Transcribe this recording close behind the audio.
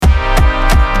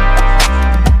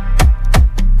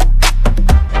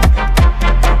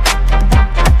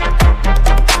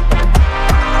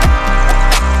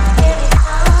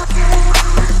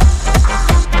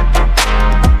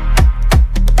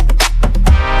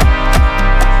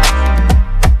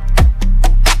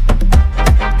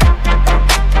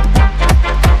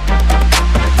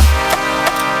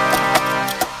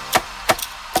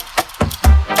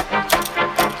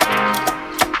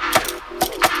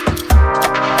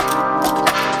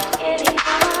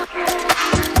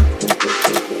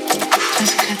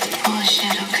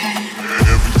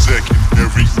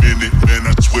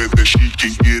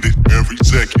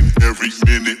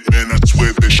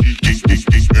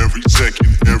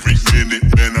every minute,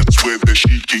 man, I swear that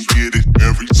she can get it.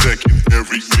 Every second,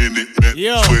 every minute, man,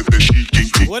 I swear that she can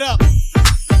get it. What up?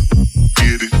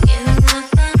 Get it.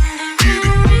 Get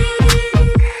it.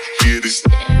 Get it.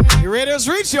 You ready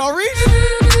to reach? Y'all reach?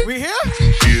 We here?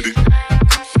 Get it.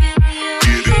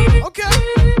 Get it. Okay.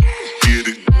 Get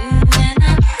it.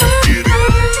 Get it.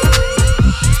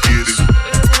 Get it.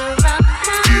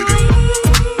 Get it.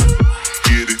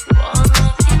 Get it.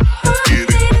 Get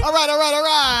it. All right.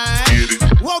 Get it.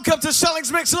 Welcome to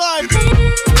Shellingz Mix Live.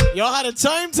 Y'all had a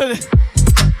time today.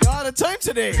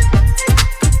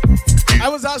 I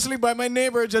was actually by my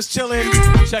neighbor just chilling,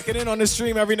 checking in on the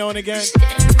stream every now and again.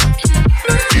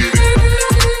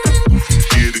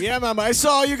 Yeah, man, I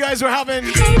saw you guys were having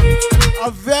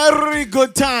a very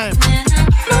good time.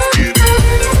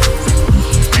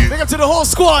 Big up to the whole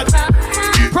squad.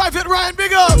 Private Ryan,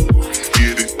 big up.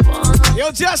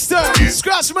 Yo, Jester,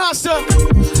 Scratch Master,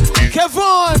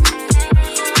 Kevon,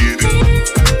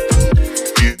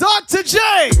 Dr. J.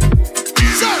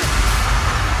 Sir.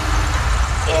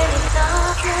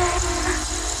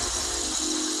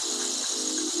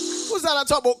 Who's that I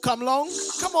talk about? Come long?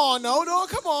 Come on, no,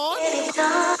 come on.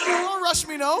 Don't rush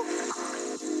me, no.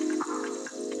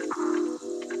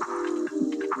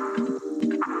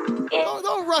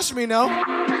 Don't rush me, no.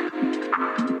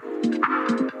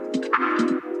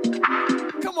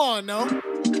 Come on, no.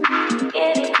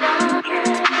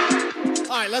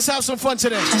 All right, let's have some fun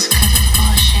today.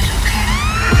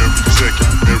 Every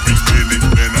second, every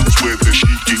minute, man, I swear that she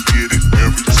can get it.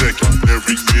 Every second,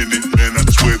 every minute, man, I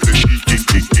swear that she can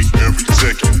get it. Every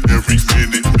second, every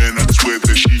minute, man, I swear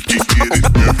that she can get it.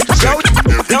 Every second,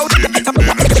 every minute,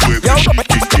 man, I swear that she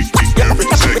can get it. Every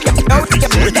second, every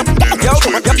minute, man, I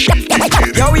swear that she can get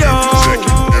it. Every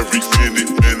second, every minute,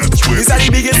 man, I swear that she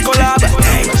can get it.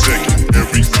 Every second,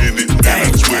 every minute, man,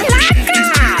 I swear that she can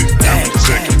get it. Every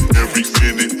second, every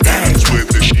minute, man, I swear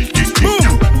that she can get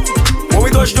it. When we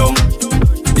touch down,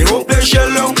 they won't play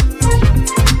Shellingz.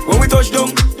 When we touch down,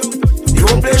 they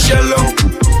won't play Shellingz.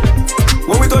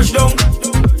 When we touch down,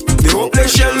 they won't play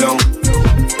Shellingz.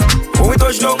 When we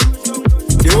touch down,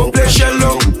 they won't play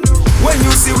Shellingz. When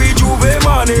you see we Juve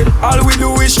morning, all we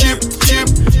do is chip.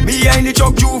 Behind the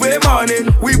truck Juve morning,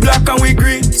 we black and we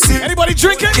green. See, anybody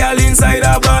drinking? Girl inside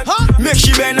her bag, make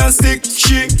she bend and stick.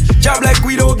 She job like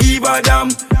we don't give a damn.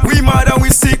 We mad and we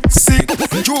sick.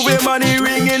 Juve money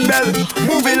ringing bell,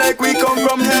 moving like we come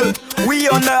from hell. We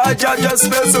under a jab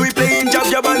spell, so we playing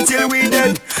jab until we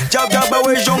dead. Jab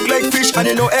away junk like fish, and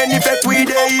you know any pet we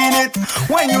dey in it.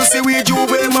 When you see we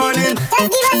Juve morning, just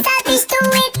give us selfish to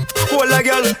it. hold a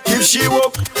girl, if she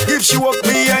walk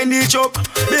behind the truck.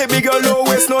 Baby girl, no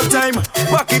waste no time.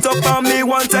 Back it up on me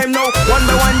one time now. One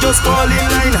by one, just fall in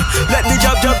line. Let the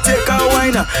jab take a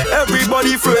wine.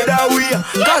 Everybody afraid that we,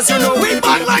 cause you know we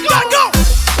bad like that. Go!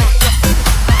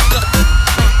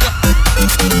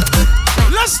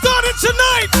 Let's start it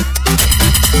tonight.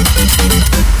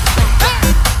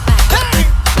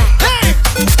 Hey.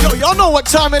 Yo, y'all know what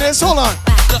time it is. Hold on.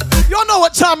 Y'all know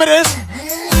what time it is.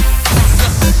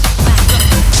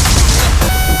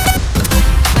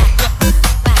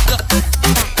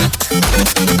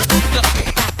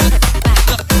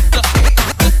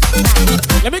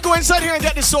 Let me go inside here and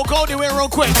get this so-called away real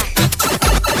quick.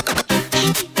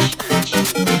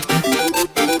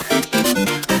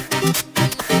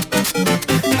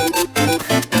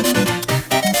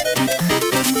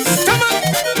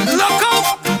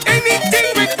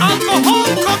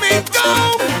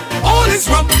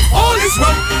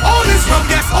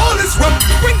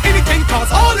 Bring anything,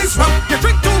 cause all is rum. You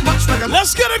drink too much, like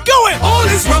let's get it going. All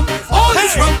is rum, all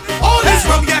is rum, all is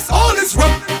rum. Yes, all is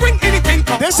rum. Bring anything,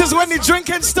 cause this is when the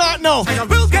drinking start now. I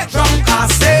will get drunk, I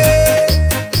say.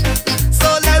 So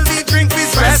let me drink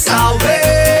this stress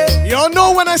away. Y'all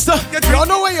know when I start. Y'all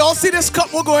know when y'all see this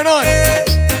cup, what going on.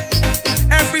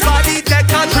 Everybody take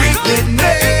a drink with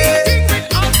me.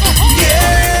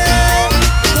 Yeah.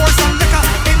 Pour some liquor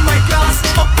in my glass.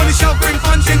 Up on the shelf, bring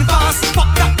punching fast.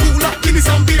 Fuck that cooler, give me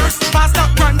some beers. Pass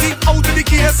that brandy out of the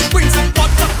case. Bring some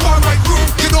vodka for my crew.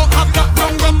 You don't have that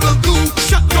rum will do.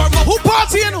 Shut your mouth. Who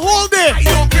partying all day? I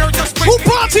don't care, just bring. Who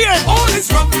partying? All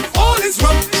is rum, all is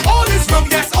rum, all is rum.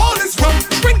 Yes, all is rum.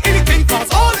 Bring anything,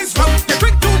 cause all is rum. You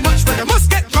drink too much, but you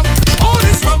must get drunk. All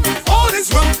is rum, all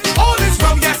is rum, all is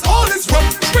rum. Yes, all is rum.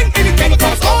 Bring anything,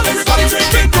 cause all everybody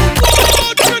drinking.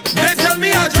 They tell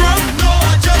me I drunk. No,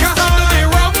 I just can't stop the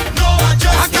rum. No, I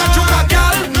just I can't drink a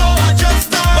gal. No, I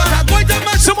just but I'm going to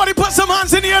match. Somebody put some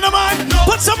hands in the air, man. No.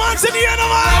 Put some hands in the air,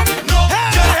 man. No,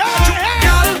 hey.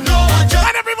 Gal. No, I just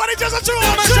and everybody just a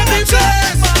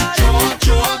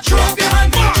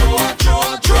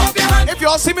If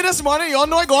y'all see me this morning, y'all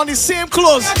know I go on the same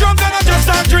clothes. Drunk and I just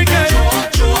start drinking.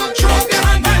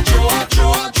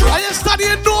 I ain't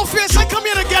studying no face. I come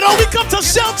here to get on. We come to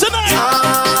Shell tonight.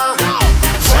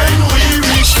 When we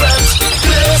reach friends,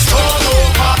 place all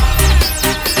over.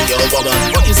 Yo, Bubba,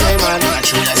 what you say, man?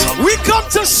 We come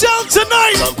to Shell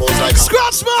tonight. Like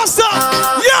Scratch Master.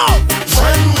 Yo.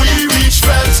 When we reach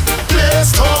friends,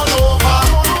 place all over.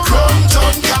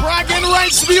 Bragging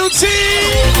rights beauty.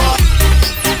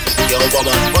 Yo,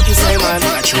 Bubba, what you say, man?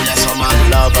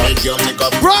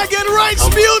 Bragging rights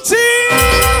beauty.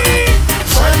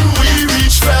 When we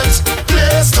reach friends,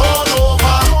 place all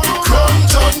over.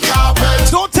 Crumpton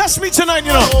carpet. Don't test me tonight,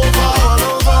 you know.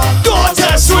 Don't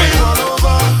test me.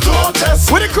 Don't test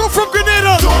me. With the crew from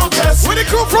Grenada. Don't test me. With the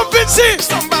crew from Vinci.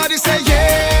 Somebody say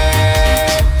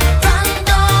yeah. Thank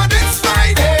God it's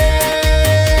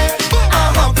Friday.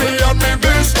 I'm happy on my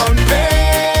bills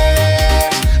Monday.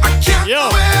 I can't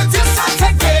wait till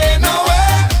Saturday. No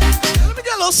way. Let me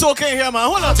get a little soak in here, man.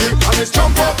 Hold on. And it's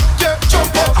jump up, yeah,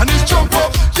 jump up. And it's jump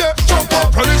up, yeah, jump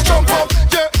up. And it's jump up,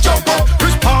 yeah, jump up.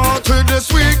 It's party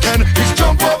this weekend. It's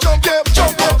jump up, yeah,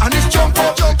 jump up. And it's jump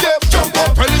up, yeah, jump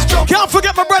up. And it's jump up. Can't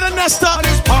forget my brother Nesta.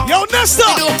 Yo, Nesta.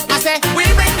 I say, we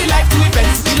bring the life to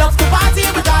events. We love to party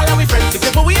with all our friends.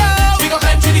 If we are, we go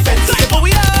climb through the fence. If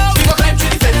we are, we go climb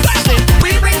through the fence. I say,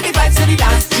 we bring the vibes to the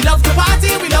dance. We love to party,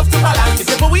 we love to balance.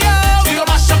 If we are, we go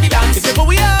mash up the dance. If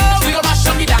we are, we go mash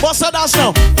up the dance. What's that dance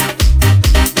now?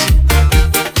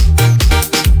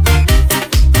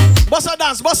 Bossa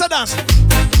dance, bossa dance.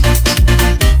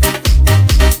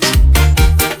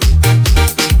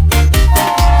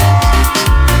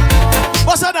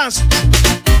 Bossa dance.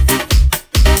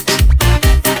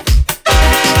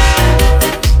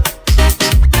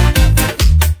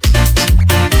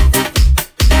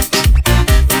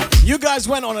 You guys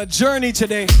went on a journey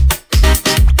today.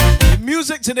 The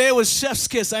music today was chef's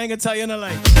kiss. I ain't gonna tell you no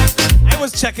lie. I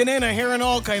was checking in and hearing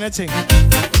all kind of things.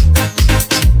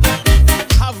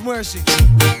 Have mercy.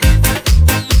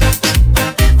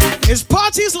 It's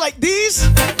parties like these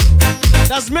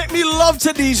that's make me love to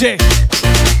DJ.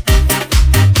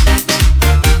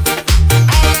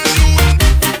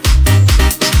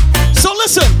 So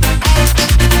listen.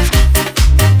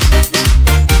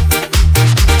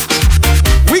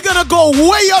 We're gonna go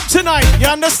way up tonight. You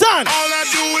understand? All I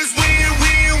do is win,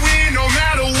 win, win, no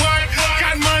matter what.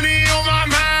 Got money on my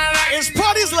mind. It's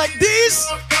parties like these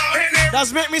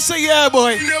that's make me say, yeah,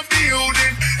 boy.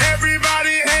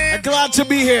 I'm glad to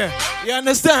be here. You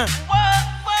understand?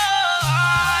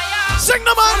 Sing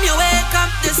the man. From you wake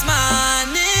up this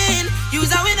morning,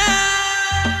 you's a winner.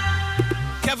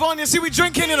 Kevon, you see we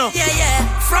drinking, you know. Yeah,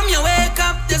 yeah. From you wake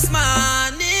up this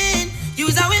morning,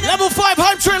 you's a winner. Level 5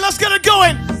 hype train, let's get it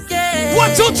going. Yeah.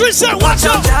 1, 2, 3, say, watch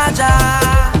out.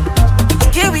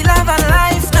 Here we live our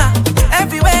life now.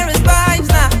 Everywhere is vibes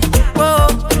now. Whoa.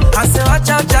 I say, watch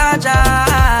out, Jaja.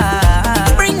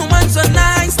 Bring woman so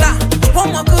nice now. What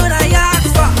more could I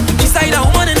ask for? Beside a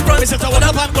woman in front.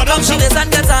 She listen,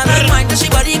 get on her mind. She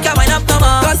body can wind up no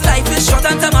more. Cause life is short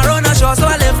and tomorrow not sure. So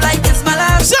I live like it's my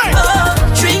life. Oh,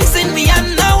 drinks in me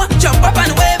and now. Jump up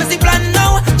and wave is the plan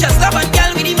now. Just love and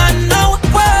girl with the man now.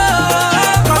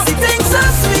 Whoa. Cause the things so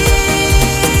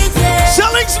sweet, yeah.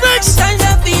 Shellingz mix. Sometimes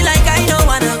I feel like I don't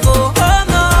wanna go home,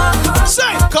 no.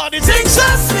 Say, cause the things So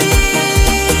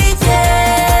sweet,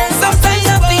 yeah. Sometimes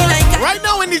I feel like right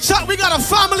now in the chat, we got a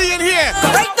family in here.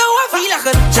 right now I feel like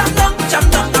a jump down, jump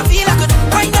down. I feel like a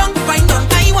wind down, wind down.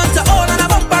 I want to hold on a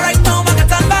bumper right now. I can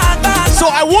bad, bad. So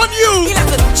I want you Feel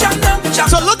like a jump down, jump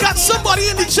to down. look at somebody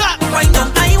in the chat Wind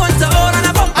down. I want to hold on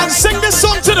a bumper and right sing now. this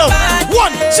song to them.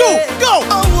 1, 2, go.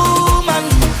 Oh woman,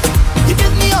 you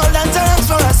give me all that thanks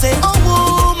for I say. Oh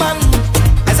woman,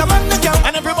 as a man that can.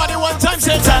 And everybody one time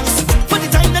say thanks. For the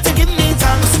time that you give me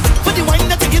thanks, for the wine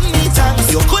that you give me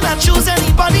thanks. You could not choose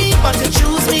anybody, but you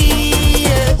choose me.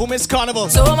 Yeah. Who missed Carnival?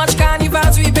 So much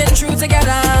carnivals we've been through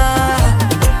together.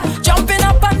 Jumping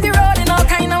up on the road in all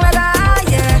kind of weather,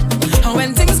 yeah. And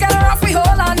when things get rough, we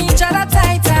hold on each other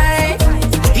tight, tight.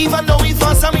 Even though we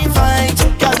fuss and we fight,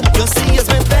 girl, you see as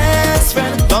my best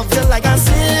friend. Don't feel like a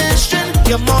sister,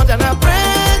 you're more than a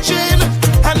brethren.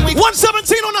 And we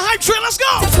 117 on the hype train, let's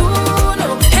go.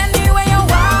 Anyway you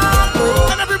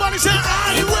want. And everybody say,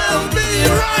 I will be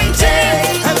right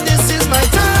here. and this is my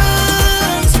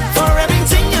thanks for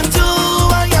everything you do.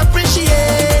 I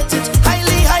appreciate it,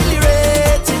 highly, highly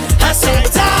rated. I say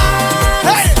thanks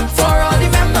Hey, For all the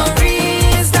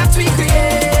memories that we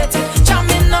created.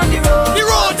 Jamming on the road. the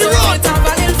road, the So road. it have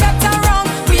a little better wrong.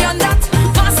 We on that.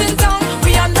 Passing down.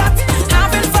 We on that.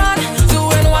 Having fun.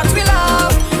 Doing what we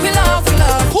love. We love, we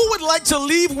love. Who would like to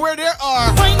leave where they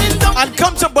are winding down. and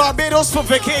come to Barbados Barbados for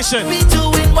vacation. We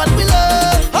doing what we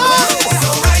love. Oh! So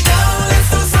right now,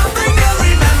 let's do something to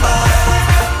remember.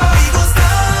 We go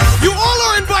stop. You all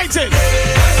are invited.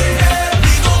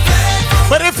 We go play.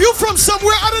 But if you're from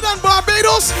somewhere other than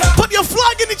Barbados, put your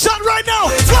flag in the chat right now.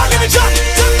 Flag in the chat.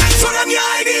 Show them your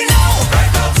ID now.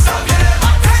 Right now, stop it.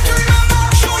 Time to remember.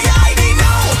 Show your ID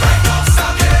now. Right now,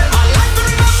 stop it. I like to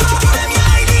remember. Show them your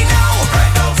ID now.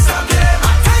 Right now, stop it.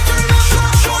 Time to remember.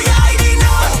 Show your ID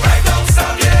now. Right now,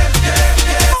 stop it.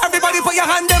 Yeah. Everybody put your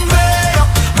hand them way up,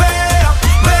 way up,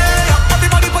 way up.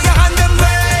 Everybody put your hand them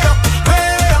way up,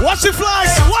 way up. Watch the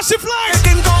flags. Watch the flags. It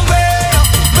can go way up,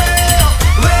 way up,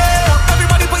 way up.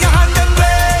 Everybody put your hand them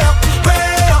way up,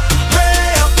 way up,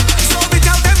 way up. So we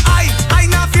tell them I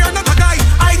not fear not a guy.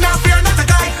 I not fear not a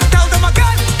guy. Tell them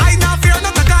again, I not fear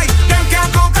not a guy. Them can't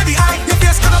conquer the eye. Your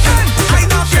face gonna bend. I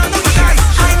not fear not a guy.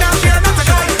 I not fear not a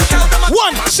guy. Tell them again.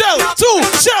 One shell, two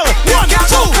shell, 1,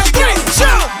 2, 3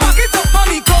 shell. Back it up for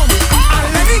me, come. And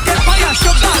let me get by your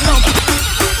sugar lump.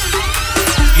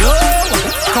 Yo,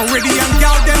 Caribbean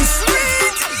girl, them sweet.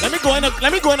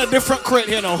 Let me go in a different crate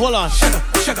here now. Hold on. Sugar,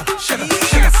 sugar, sugar,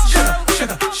 sugar, sugar,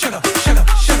 sugar, sugar, sugar,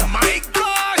 sugar. My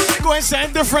gosh. Go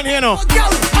inside different here now.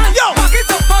 Yo, back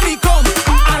it up for me, come.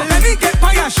 And let me get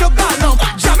by your sugar lump.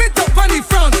 Jam it up on the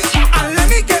front. And let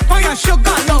me get by your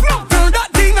sugar lump. Turn that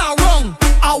thing around.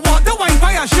 I want the wine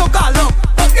by your sugar lump.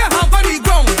 Up your hand on the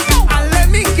ground.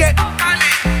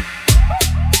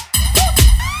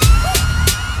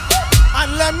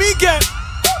 And let me get.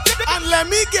 And let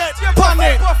me get pon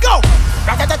it. Go.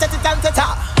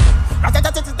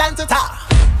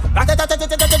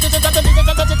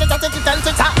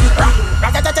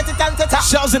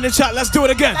 Shells in the chat. Let's do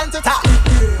it again.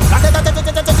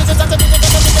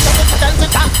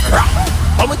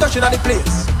 When we touching on the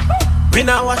place, we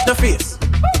now wash the face.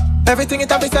 Everything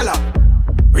it have be seller.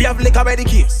 We have liquor by the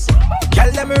case. Tell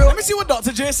them Let me see what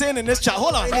Dr. J saying in this chat.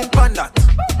 Hold on. in that.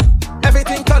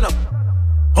 Everything turn up.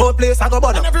 Whole place I go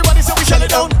burn And up. everybody say we shut it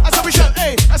down. I said we shut,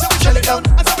 hey. I said we shut it down.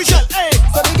 I said we shut, hey.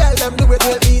 So the girl them do it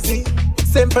real easy,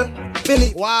 simple,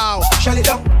 believe. Wow. Shut it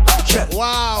down, shut.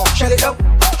 Wow. Shut it down,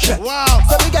 shut. Wow.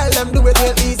 So the girl them do it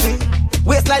real easy.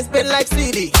 Waistline spin like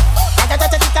CD.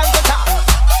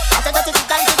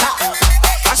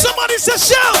 Somebody say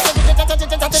shell.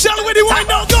 Shell with the wine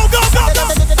now. Go, go, go,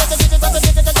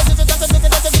 go.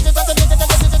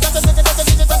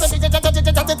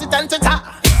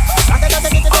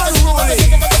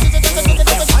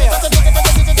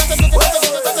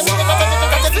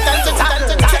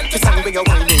 Take your time with your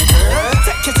whining girl.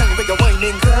 Take your time with your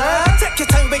whining girl. Take your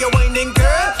time with your whining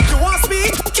girl. You want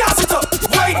speed? Gas it up.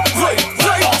 Right, right,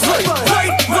 right, right,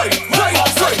 right, right, right,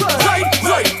 right, right,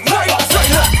 right, right,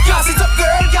 right. Gas it up,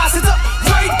 girl. Gas it up.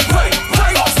 Right, right,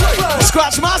 right, right.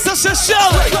 Scratch Master says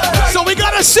shell. So we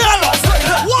got a shell.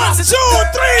 1, 2,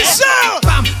 3 shell.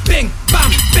 Bam, bing, bam,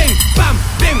 bing, bam,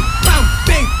 bing, bam,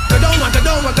 bing. Go down, go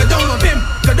down, go down, bim.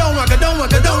 Go down, go down,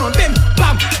 go down, bim.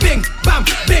 Bam, bing, bam,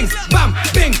 bing, bam,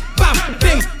 bing, bam,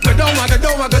 bing. Go down, go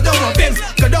down, go down, bim.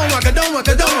 Go down, go down,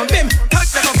 go down, bim.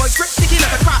 Touch like a voice, grip, sticky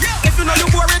like a trap. If you know you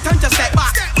worry, turn to step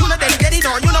back. You know then get it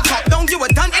on, you know cut down, you were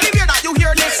done. Anywhere that you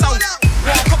hear this sound,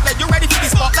 walk up like you ready for the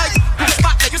spotlight.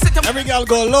 Spot like you sit them. Every girl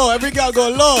go low. Every girl go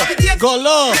low. Go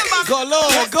low. Go low.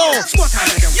 Go. Squat on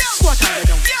it down, squat on it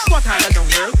down, squat on it down,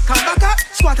 girl. Come back up,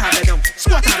 squat on it down,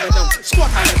 squat on it down,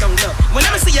 squat on it down, girl.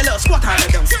 Whenever see you, look, squat on it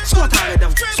down, squat on it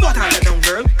down, squat on it down,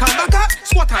 girl. Come back up,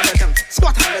 squat on it down,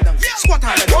 squat on it down, squat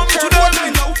on it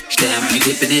down. Damn, you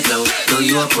dipping it low. Though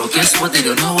you are broke, guess what? They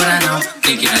don't know what I know.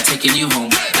 Thinking I'm taking you home,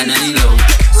 and I need low.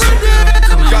 So,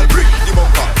 come Girl, on. bring the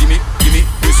bumper, gimme, gimme,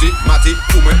 Missy, Matty,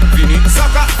 Kume, Vini,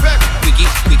 Saka, Fek. Wiki,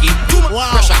 wiki, too much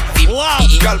Wow. pressure. Feel Wow.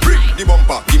 Girl, bring the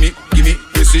bumper, gimme, gimme,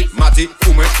 Missy, Matty,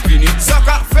 Kume, Vini,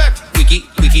 Saka, Fek. wiki,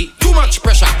 wiki, too much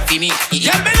pressure. Feel me.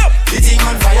 Girl, bend up. The thing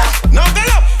on fire. Now get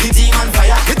up, The thing on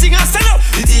fire. the thing and stand up.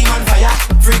 The thing on fire.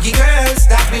 Freaky girls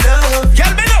that we love.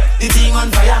 Girl, bend up, The thing on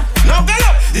fire. now get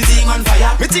up, The thing on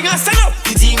fire. the thing and stand up.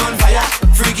 The thing on fire.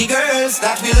 Freaky girls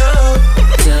that we love.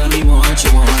 Tell me what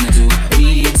you wanna do.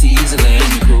 Me and T's and let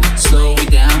me grow. Slow it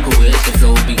down, go with the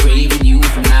flow. Be craving you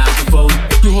from now to four.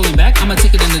 You holding back? I'ma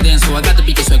take it in the dance floor. I got the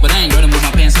beat and swag, but I ain't gonna move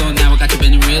my pants low. Now I got you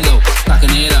bending real low.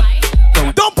 Clocking it up.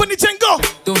 Going. Don't put anything, go.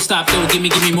 Don't stop though, give me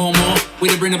more. Way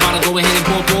to bring the bottle, go ahead and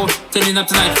pour. Turning up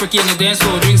tonight, freaky on the dance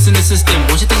floor. Drinks in the system,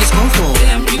 what you think it's going for?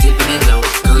 Damn, you dipping it low.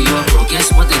 Girl, you are broke,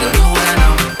 guess what? They don't know what I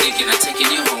know. Thinking I'm taking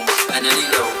you home, and I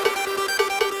need low.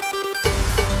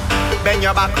 Bend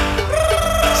your back.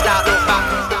 Start look back.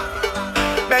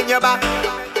 Bend your back.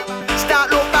 Start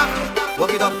look back.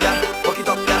 Walk it up, girl. Walk it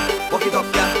up, girl. Walk it up,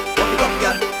 girl. Walk it up,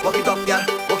 girl. Walk it up, girl.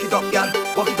 Walk it up, girl.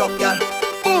 Walk it up, girl.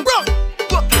 Walk it up, girl.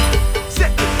 Bro.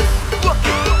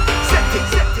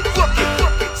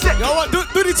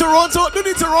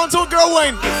 the Toronto girl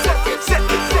wine.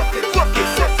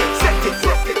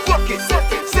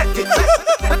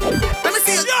 Let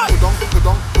me see you.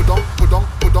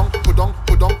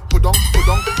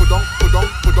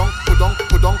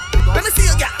 Let me see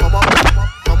you, girl.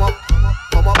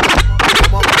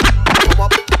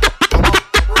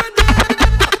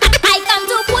 I come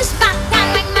to push back and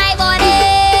wing my body.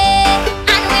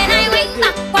 And when I wing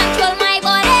back, control my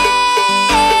body.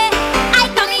 I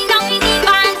coming down in the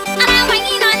van and I'm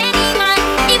winging on any man.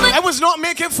 Even I was not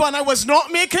making fun.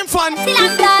 till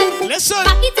I'm done. Listen.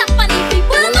 Back it up, funny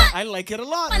people, man. I like it a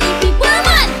lot. Funny people,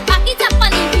 man. Back it up,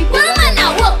 funny people, man.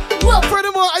 Now, whoa, whoa.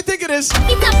 Furthermore, I think it is.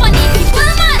 Back it up, funny people,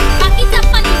 man. Back it up,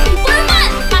 funny people,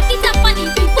 man. Back it up, funny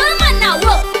people, man. Now,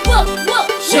 whoa, whoa, whoa.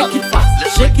 Shake it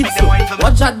fast, shake it slow.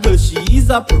 Watch that girl, she is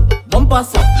a pro. Bumper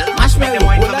song, marshmallow,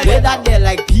 play that there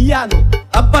like piano.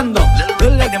 Up and down,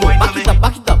 girl let's go. Back it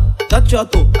up, touch your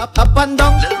toe. Up and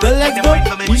down, girl let's go.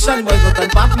 Mission boys not on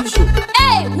party show.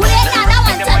 Hey, who let that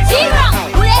one touch it wrong?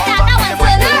 Who let that one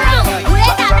turn around? Who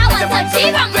let that one touch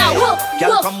it wrong? Now, whoa, Girl,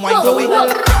 whoa, come wine for whoa, it.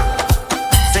 whoa.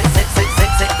 Sit,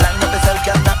 line up yourself,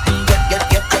 girl. Now, get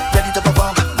ready to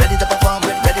perform, ready to perform.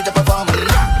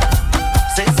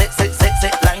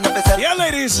 Sit, line up yourself. Yeah,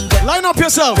 ladies, line up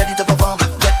yourself. Ready to perform,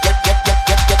 get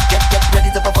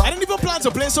ready to perform. I didn't even plan to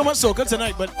play so much soca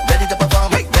tonight, but Ready to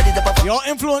perform, ready to perform. y'all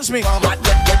influenced me. Get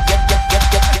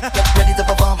ready to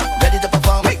perform, ready to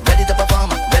perform, ready to perform,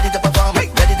 ready to perform,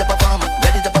 ready to perform,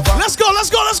 ready to perform. Let's go.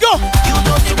 You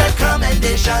know the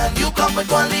recommendation, you come with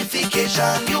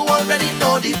qualification. You already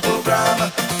know the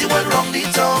program. You went wrong the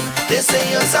tongue. They say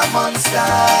you're a monster.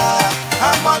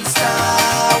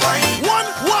 Wine. One,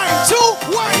 two,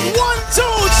 wine, 1, 2,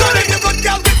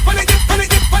 3.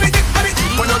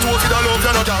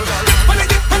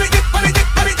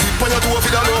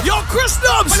 Yo, Chris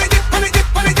Dubs.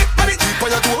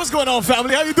 What's going on,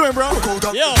 family? How you doing, bro?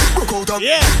 Yeah.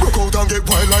 Yeah. Rock out and get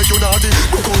wild like you naughty.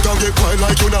 Rock out and get wild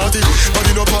like you naughty.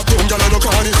 Body no pop down, gyal no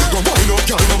carny. Go wind up,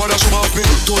 gyal, no bother show off me.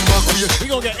 Turn back way. We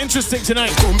gonna get interesting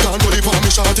tonight. Come down, body for me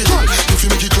shorty. If you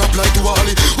make it clap like the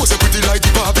Wally, was a pretty like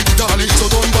the Barbie, the Dolly. So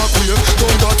turn back way,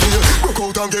 turn that way.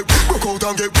 Rock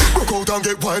out and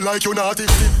get wild like you naughty.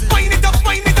 Wind it up,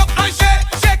 and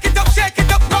shake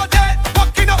it up, go there.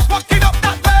 Walk it up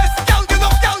that waist. Girl,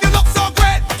 you look so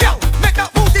great. Girl, make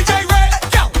that booty gyrate.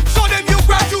 Girl, show them you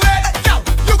graduate. Girl,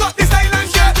 you got this island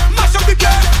shit. Mash up the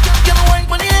place. Get a wine,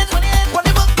 money in, want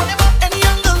it up, any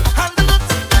angle, handle it.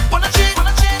 Wanna change,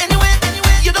 anyway,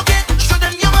 you don't care. Show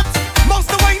them your mat.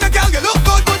 Monster wine, girl, you look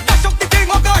good. Dash up the thing,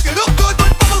 oh gosh, you look good.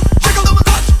 Bubble, jiggle,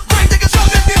 touch, grind, take a shot,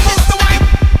 let me monster wine.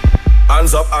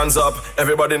 Hands up,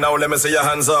 everybody now let me see your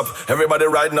hands up. Everybody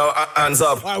right now, hands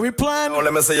up. All right, we plan Now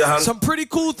let me see your hands. some pretty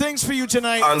cool things for you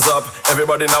tonight. Hands up,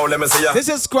 everybody now let me see your This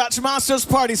is Scratch Masters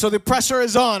party, so the pressure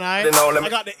is on, alright? Now let me- I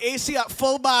got the AC at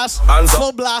full blast. Hands up.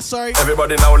 Full blast, sorry.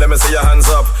 Everybody now let me see your hands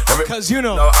up. Cause you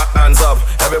know. Now hands up.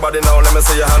 Everybody now let me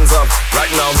see your hands up.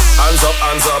 Right now, hands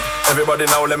up. Everybody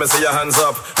now let me see your hands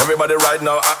up. Everybody right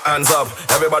now, hands up.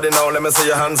 Everybody now let me see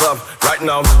your hands up. Right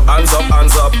now, hands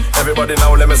up. Everybody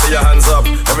now let me see your hands up.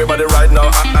 Everybody right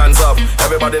now, hands up.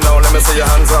 Everybody now let me see your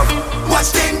hands up.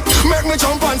 Watch thing, make me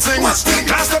jump and sing. Watch thing,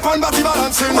 class step on body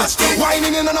balancing. Watch thing,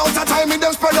 whining in and out of time, with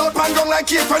them spread out pan gong like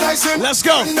cake when I sing. Let's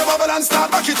go. The bubble and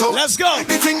start back it up. Let's go.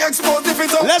 The thing explode if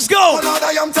it up. Let's go. Oh Lord,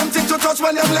 I am tempted to touch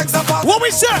when them legs apart. What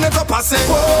we say? And it up I say,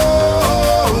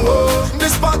 whoa,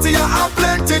 this party I have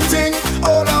plenty thing.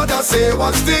 Oh Lord, I say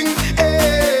one thing,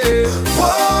 hey,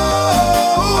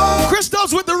 whoa. Chris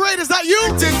Dubs with the raid, is that you?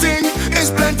 Thing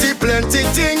is plenty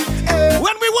thing. Hey.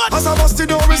 When we what? As I bust the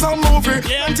door is a movie.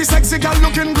 Yeah. Anti-sexy girl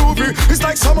looking groovy. It's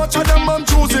like so much of them man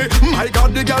choosy. My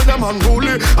God, the girl them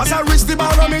unruly. As I reach the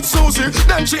bar I meet Susie.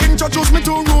 Then she introduced me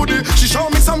to Rudy. She showed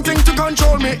me something to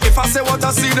control me. If I say what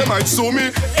I see, they might sue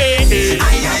me.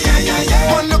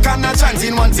 Ay. One look and a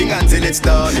chanting one thing until it's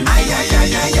done.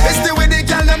 It's the way the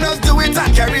girl them just do it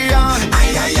and carry on.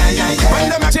 When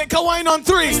them Take a wine on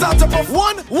 3. start to perform.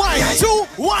 1 wine, 2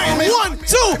 wine, 1,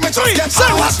 2, 3.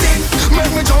 Say Watch thing, make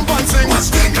me jump and sing.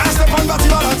 Watch thing, class step on body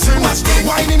balancing. Watch thing,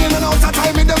 whining in and out of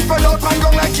time, with them spread out pan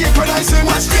gong like cake when I sing.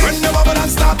 Watch thing, when the bubble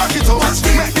and start back it up. Watch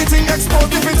thing, make the thing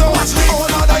explode if it up. Watch thing, oh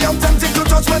Lord, I am tempted to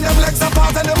touch when them legs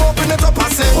apart and them open it up. I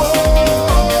say,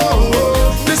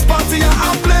 whoa, this party I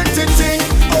have plenty thing.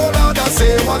 Oh Lord, I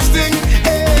say, watch thing,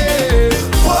 hey,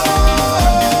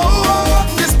 whoa,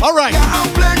 this All right. party I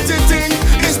have plenty thing.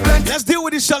 It's plenty. Let's deal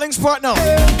with the Shellingz part now.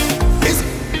 It's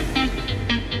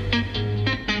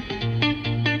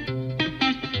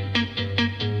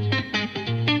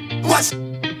Watch.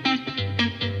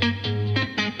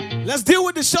 Let's deal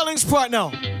with the Shellingz part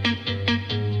now.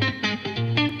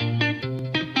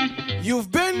 You've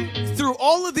been through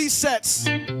all of these sets,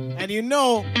 and you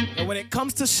know that when it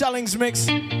comes to Shellingz Mix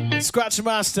and Scratch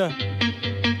Master,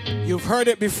 you've heard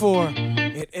it before.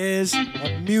 It is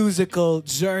a musical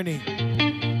journey.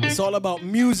 It's all about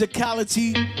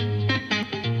musicality.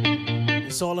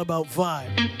 It's all about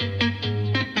vibe.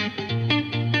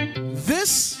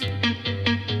 This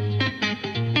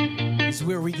is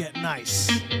where we get nice.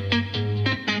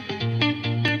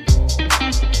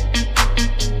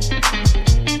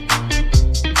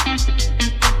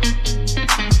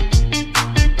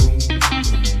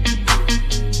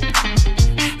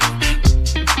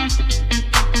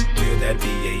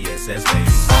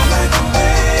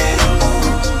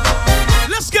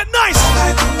 Let's get nice.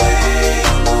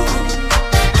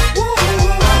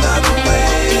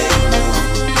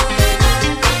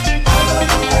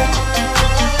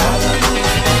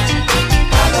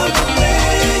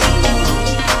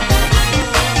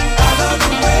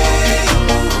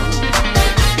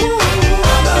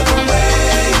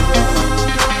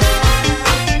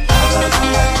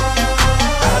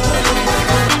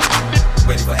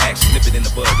 Ready for action, nip it in the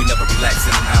bud. We never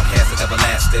relaxing. Outcast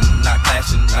everlasting, not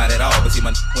clashing, not at all. But see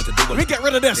my want to do what we get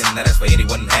rid of this. Now that's for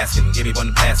anyone asking. Give me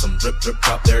one pass 'em. Drip, drip,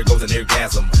 drop. There goes an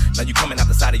orgasm. Now you coming out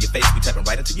the side of your face. We tapping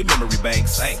right into your memory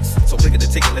banks. Thanks. So click at the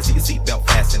ticket. Let's see your seatbelt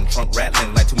fasten. Trunk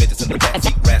rattling like two midgets in the back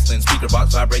seat wrestling. Speaker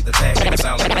box vibrate the tag. Make it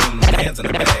sound like boom, hands in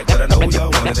the bag. But I know y'all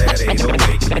wanted that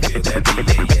 808. Can you feel that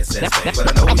BASS thing?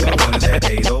 But I know y'all wanted that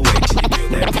 808. Can you feel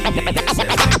that BASS thing?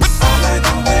 All like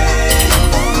the way.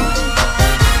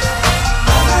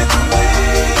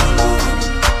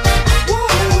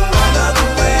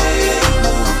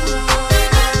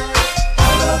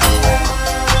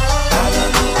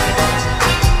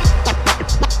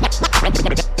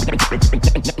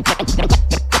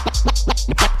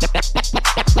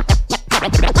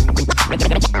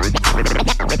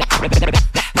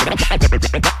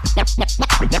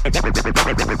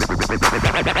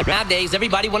 Nowadays,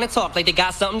 everybody wanna talk like they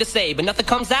got something to say, but nothing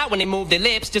comes out when they move their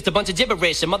lips. Just a bunch of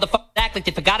gibberish, and motherfuckers act like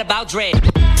they forgot about Dre. Big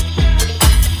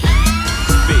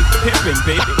pimpin',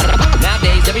 baby.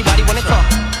 Nowadays, everybody wanna talk.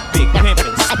 Big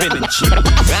pimpin', spinning cheap.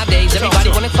 Nowadays, everybody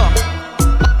wanna talk.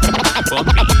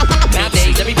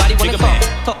 Nowadays, everybody wanna talk.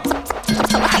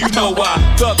 You know I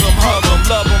thug 'em, hug 'em,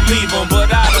 love 'em, leave 'em,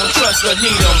 but I don't trust or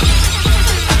need 'em.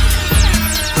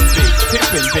 Big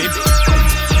pimpin', baby.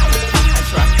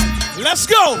 That's right. Let's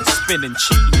go. Spinning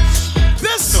cheese.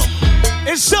 This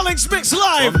is Shellingz Mix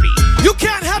Live. You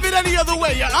can't have it any other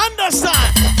way. You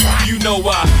understand? You know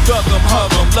I thug 'em,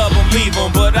 hug 'em, love 'em, leave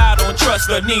 'em, but I don't trust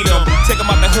or need 'em. Take 'em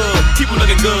out the hood, people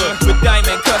looking good with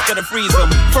diamond cuffs that'll freeze 'em.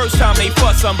 First time they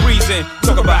fuss, I'm breezing.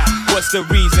 Talk about what's the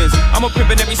reasons. I'm a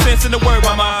pimpin' every sense in the word,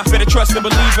 mama. Better trust and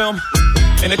believe 'em.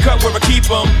 In the cup where I keep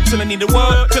 'em, till I need a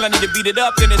word, till I need to beat it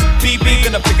up. Then it's beep beep,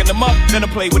 then I'm picking them up, then I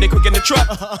play with it quick in the truck.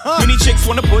 Many chicks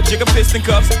wanna put jigger fist in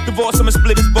cuffs, divorce 'em and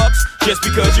split his bucks. Just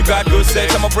because you got good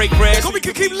sex, I'ma break bread. So we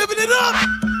can keep living it up.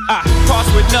 I cross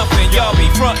with nothing, y'all be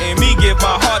frontin'. Me give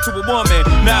my heart to a woman,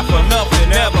 not for nothing,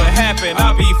 never happen.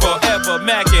 I'll be forever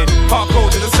macking. Hardcore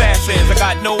as assassins, I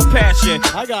got no passion.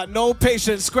 I got no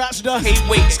patience. Scratch does. Hey,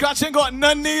 wait. Scratch ain't got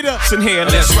none neither. Sit here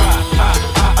and let's ride.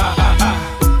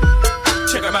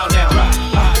 Check 'em out now.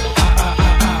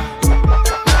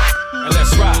 And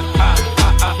let's ride.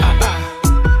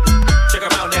 Check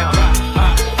 'em out now.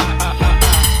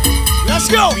 Let's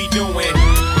go. We doing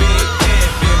big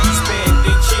pimpin',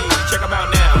 spending cheese. Check 'em out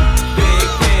now. Big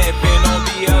pimpin' on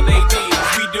the LADs.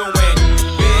 We doing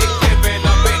big pimpin'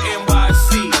 up in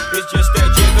NYC. It's just that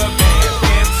jigger man,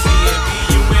 MC and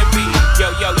B-U-M-B. Yo,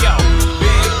 yo, yo.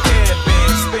 Big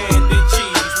pimpin', spending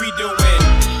cheese. We doing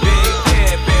big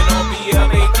pimpin' on the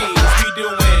LADs. We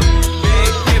doing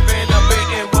big pimpin' up in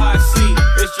NYC.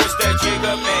 It's just that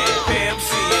jigger man,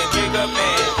 MC and jigger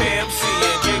man, MC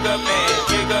and jigger man,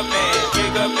 jigger man,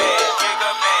 jigger man,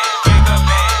 jigger man, jigger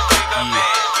man,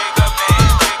 jigger man,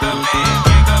 jigger man,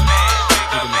 jigger man,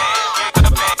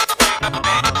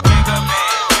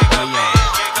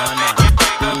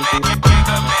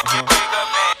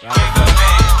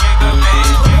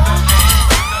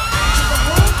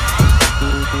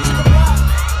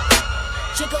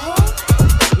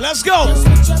 Let's go.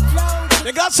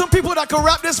 They got some people that can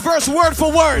rap this verse word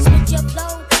for word.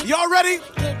 Y'all ready?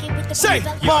 Say,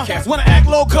 wanna act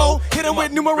loco, hit him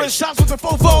with numerous shots with the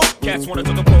fofo. Cats wanna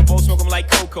took a popo, smoke them like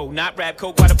cocoa. Not rap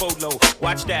coke by the boatload.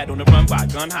 Watch that on the run by,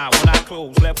 gun high, one eye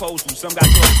closed. Left hose loose, some got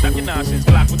close. Stop your nonsense,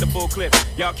 Glock with the full clip.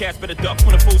 Y'all cats better duck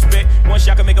from the full spit. One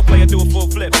shot can make a player do a full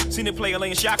flip. Seen a player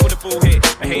laying shock with a full hit.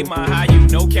 I hate my high you,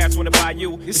 no cats wanna buy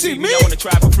you. You see me, I wanna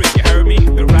try for free. You heard me?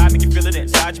 Better ride, make you feel it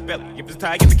inside your belly. If it's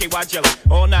tight, get the KY jelly.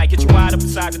 All night, get you wide up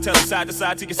inside the telly, side to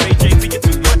side till you say JV, you're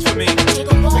too much for me.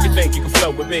 Make you think you can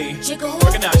flow with me.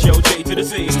 Recognize yo J to the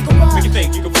Z. Make you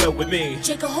think you can flow with me.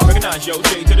 Recognize yo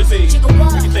J to the Z.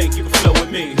 Make you think you can flow with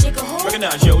me.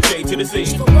 Recognize yo J to the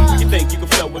Z. Make you think you can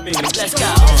flow with me. Let's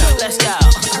go, let's go.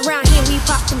 Around here we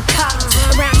pop them collars.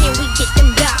 Around here we get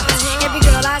them dollars. Every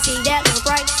girl I see that look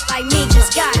right like me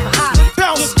just got a holler.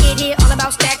 Just get it all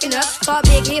about stacking up. All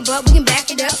big here, but we can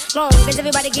back it up. Long as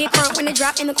everybody get crunk when they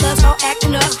drop in the club, all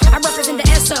acting up. I represent the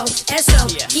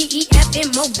S-O-S-O-D-E-F-M-O-B.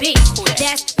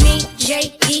 That's me,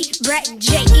 J-E, Brat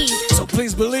J-E. So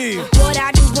please believe what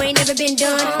I do ain't never been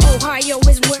done. Ohio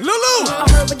is where Lulu. I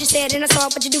heard what you said and I saw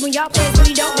what you do when y'all play, but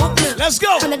you don't want none. Let's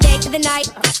go. From the day to the night.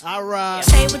 Alright.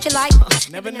 Say what you like.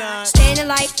 Never not. Staying in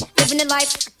life, living the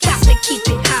life. Got to keep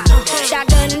it high.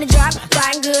 Shotgun in the drop,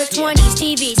 riding good. 20s,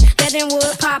 TVs, leather and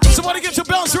wood, popping. Somebody get your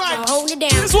bells right. Hold it down.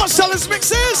 This is what Shellingz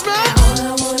Mix is, man. All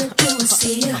I wanna do is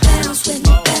see you bounce with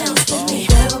me, bounce with me.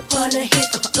 Never wanna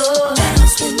hit the floor.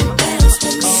 Bounce with me, bounce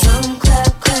with me. Some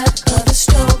clap, clap, other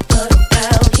stomp, but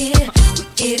around here we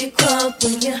get it crunk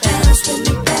when you bounce with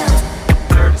me, bounce.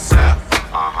 Dirty South,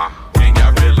 Can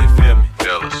y'all really feel me?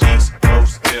 Feel us. East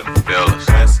Coast, feel me. Feel us.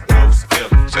 West Coast, feel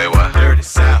me. Say what? Dirty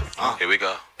South, here we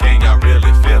go. Can y'all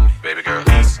really feel me? Baby girl.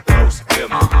 East Coast, feel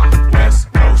me.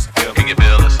 West Coast, feel me. Can you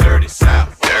feel us? Dirty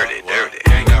South, dirty, dirty.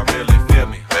 Can y'all really feel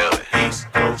me? Feel it.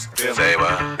 East Coast, feel me. Say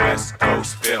what? West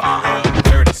Coast, feel me.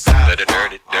 Dirty South, dirty,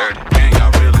 dirty, dirty. Can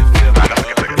y'all really feel me?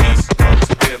 East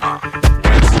Coast, feel me.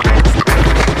 West Coast, feel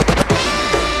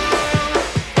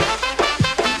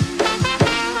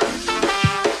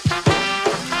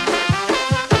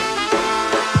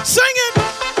Sing it.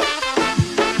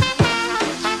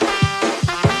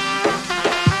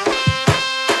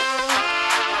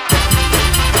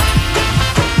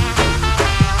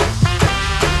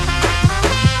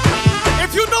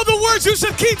 If you know the words, you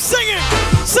should keep singing.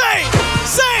 Sing,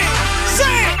 sing,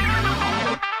 sing.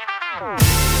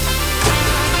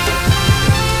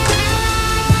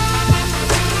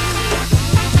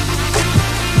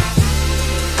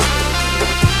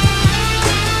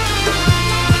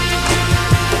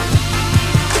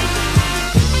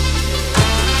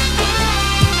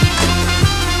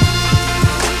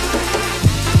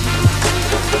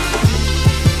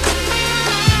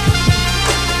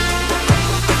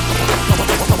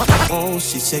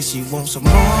 She says she wants some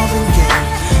Marvin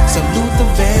Gaye, some Luther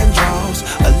Vandross,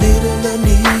 a little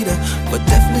Anita, but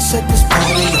definitely set this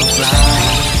party on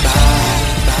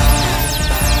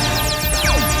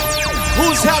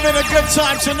Who's having a good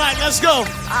time tonight? Let's go.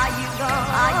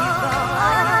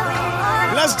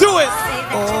 Let's do it.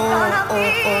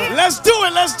 Let's do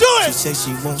it. Let's do it. She says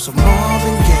she wants some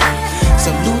Marvin Gaye,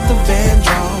 some Luther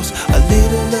Vandross, a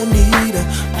little Anita,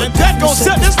 and that gon'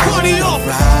 set this party off.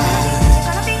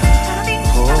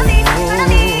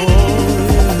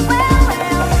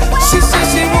 She says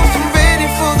she wants some ready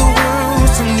for the world,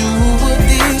 some new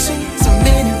additions, some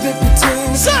many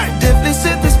repetitions. Definitely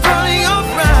set this party off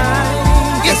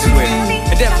right. Yes, it will.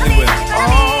 It definitely will.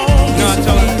 No, I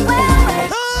told her.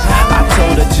 I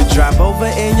told her to drop over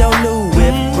in your new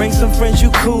whip. Bring some friends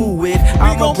you cool with.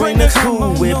 I'ma bring the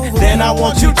cool whip. Then I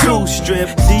want you to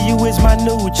strip. See you is my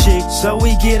new chick, so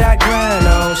we get our grind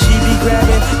on. She be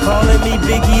grabbing, calling me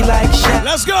Biggie like Shaq.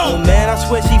 Let's go. Oh man, I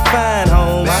swear she fine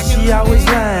home. I see always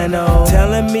lying on,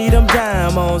 telling me them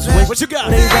diamonds. What you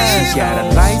got? She got a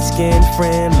light skinned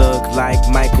friend, look like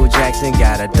Michael Jackson.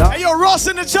 Got a dog. Hey yo, Ross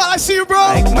in the chat, I see you, bro.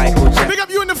 Like Michael Jackson. Big up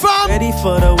you in the farm. Ready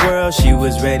for the world, she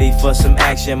was ready for some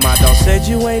action. My dog said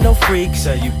you ain't no freak,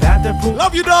 so you got to prove.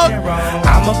 Love you, dog.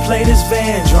 I'ma play this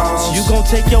Vandross, you gon'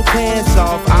 take your pants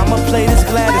off. I'ma play this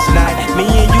Gladys night, me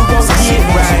and you gon' get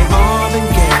right. Marvin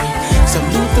Gaye, some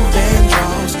Luther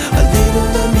Vandross, a little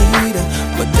Anita,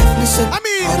 but definitely some party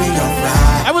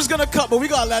alright. I was gonna cut, but we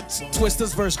gotta let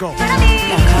Twista's verse go. Now,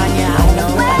 Kanye, I know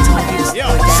I told you to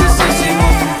slow down. She says she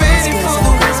wants some ready for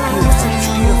the world, some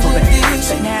new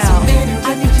additions. But now,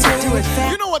 I need you to do it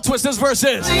fast. You know what Twista's verse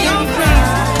is? Do it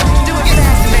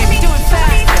faster, baby. Do it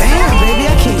fast. Damn, baby,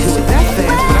 I can't do it that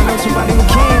fast, but I know somebody who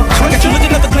can. I got you looking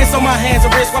at the glance on my hands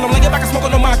and wrists while I'm laying back and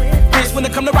smoking on my wrist. When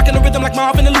it come to rocking the rhythm like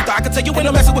Marvin and Luther, I can tell you when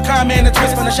I'm messing with Kanye and the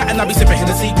twist. When I shot and I be sipping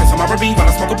Hennessy, piss on my R&B while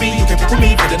I smoke a B. You can pick with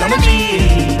me, put it on the G.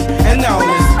 And now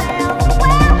listen.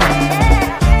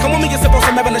 Come with me and sip on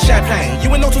some Evan the Shad. You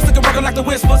ain't no two sticking rockin' like the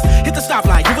whispers. Hit the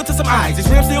stoplight, give it to some eyes. These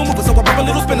rims still moving, so I pop a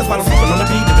little spinners while I'm smoking on the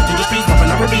beat. Dipping through the streets,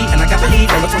 bumping up a beat, and I got the heat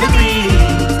on the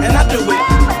 23. And I do it.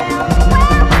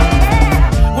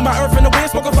 With my earth and the wind,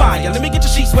 smoking fire. Let me get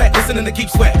your sheets wet, listening to Keep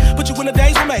Sweat. Put you in the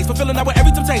days remains, fulfilling out with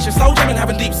every temptation. Slow jamming,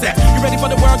 having deep set. You ready for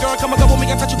the world, girl? Come and go with me.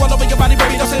 I touch you all over your body,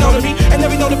 baby. Don't say no to me. And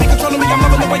every know to be controlling me. I'm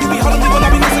loving the way you be holding me when I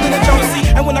be listening to jealousy.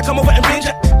 And when I come over and binge,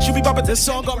 she be bumping. This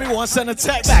song got me once sent a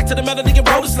text. Back to the melody and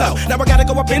roll it slow. Now I gotta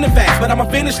go up in and fast, but I'ma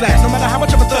finish last. No matter how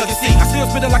much of a thug you see, I still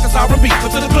spitting like a sovereign beat. Come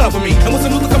to the club with me. And when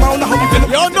some music come on, I hope you feel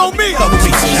it. Y'all know me. Club with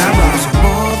me. Shine bright.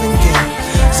 More than game,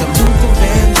 some Luther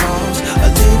Vandross, a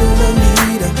little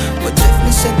Anita, but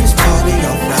definitely set this party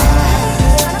off right.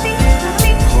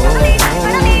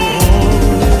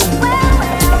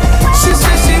 She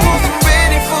said she wasn't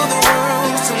ready for the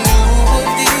world, some new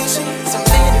addition, some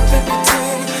lady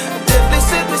reputation, definitely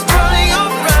set this party off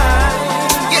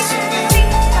right. Yes, it will.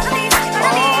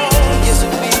 Oh, yes, it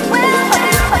will.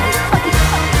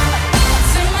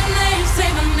 Say my name,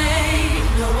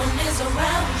 no one is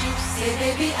around you. Say,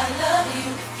 baby, I love you.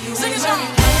 You Sing ain't it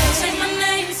running.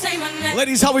 Say my name.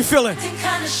 Ladies, how we feeling?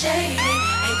 Kinda shady,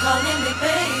 ain't calling me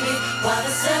baby. Why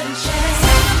the sudden change?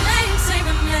 Say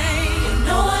my name. If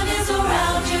no one is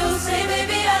around you, say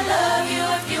baby I love you.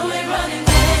 If you ain't running,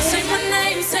 say my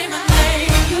name.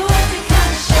 You acting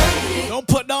kinda shady. Don't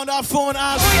put down that phone,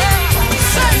 Oz.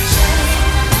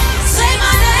 Say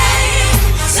my name.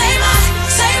 Say my name.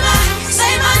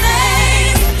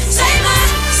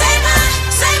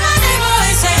 Say my name, boy.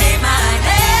 Say my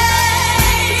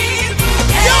name.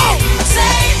 Yo!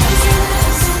 Say.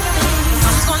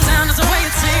 What's going down is the way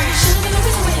it seems.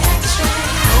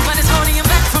 Nobody's holding you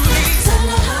back from me.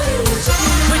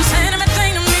 When you saying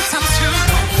everything to me, times two.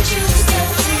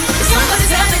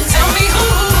 Somebody's got to tell me who.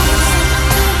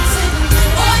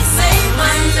 Boy, say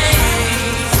my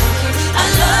name. I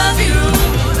love you.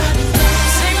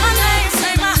 Say my name.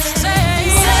 Say my name.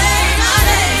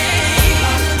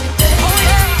 Oh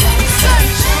yeah.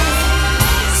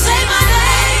 Say my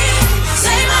name.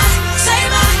 Say my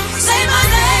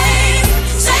name.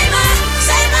 Say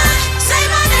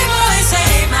my name, boy. Say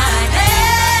my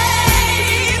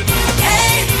name.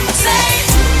 Hey, say.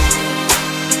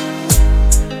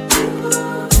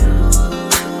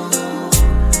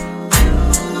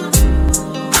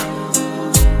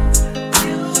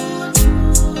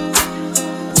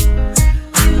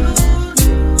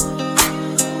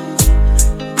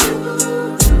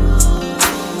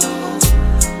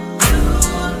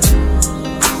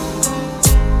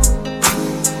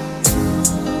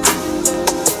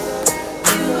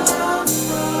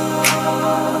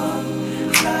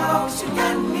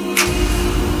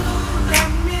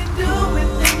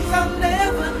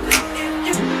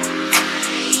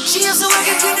 She used to work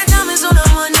at King of Diamonds on a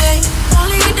Monday.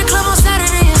 Only hit the club on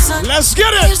Saturday and Sunday. Let's get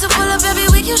it. Used to pull up every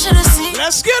week, you should have seen.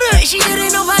 Let's get Hey, it. she did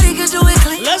it, nobody could do it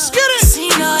clean. Let's get it.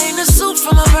 Seen her in a suit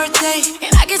for my birthday.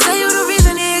 And I can tell you the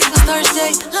reason it was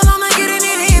Thursday. La mama getting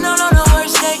it in on the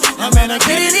worst day. I'm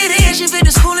Getting it in, she fit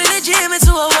the school and the gym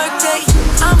into a work day.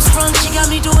 I'm sprung, she got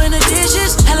me doing the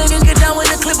dishes. Elegant get down when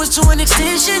the clip was to an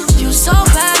extension. You so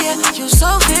bad, yeah, you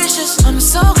so vicious. I'm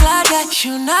so glad that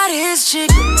you not his chick.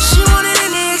 She wanted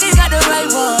an ex, he got the right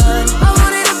one. I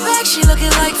wanted a back, she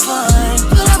looking like fun.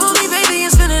 Pull up on me, baby,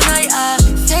 and spend the night.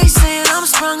 They saying I'm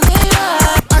sprung, they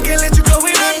lie. I can't let you go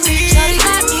without me. Shawty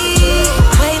got me.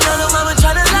 Wait, no, mama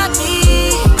tryna lock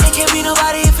me. It can't be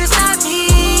nobody if it's not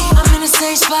me. I'm in the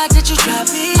same spot that you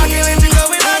dropped me. I can't let you go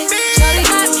without me. Shawty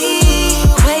got me.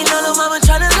 Wait, no, mama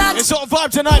tryna lock me. It's all vibe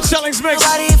tonight, Shellingz mix.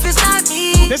 Nobody if it's not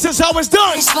me. This is how it's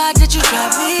done. Same spot that you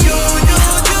dropped me.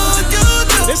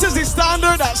 This is the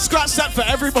standard that scratch set for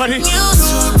everybody.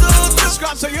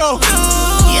 Scratch say, yo.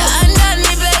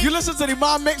 You listen to the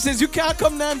mom mixes, you can't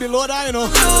come down below that, you know.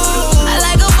 I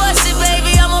like a bossy,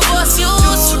 baby, I'm a boss you.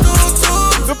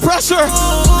 The pressure.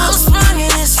 I'm sprung in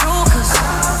this room,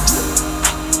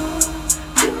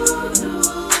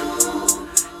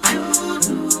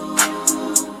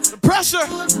 The pressure.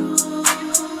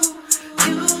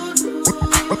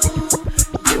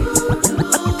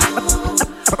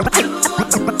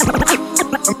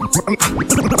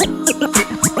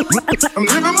 I'm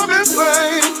living my best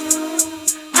life.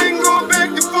 Ain't going back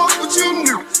and forth what you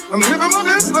knew. I'm living my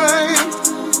best life.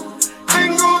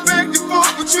 Ain't going back and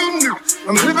forth what you knew.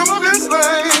 I'm living my best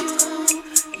life.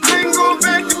 Ain't going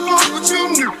back and forth what you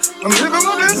knew. I'm living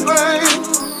my best life.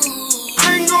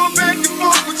 Ain't going back and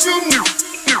forth what you knew.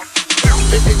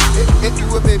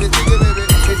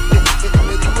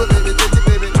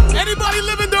 Anybody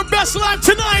living their best life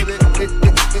tonight?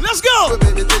 Let's go.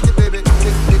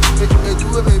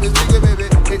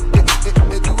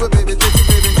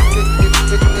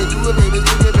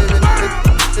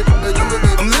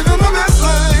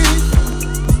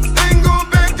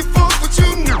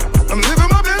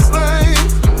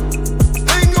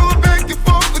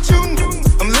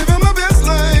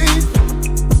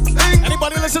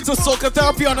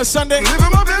 for you on a Sunday.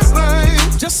 Living my best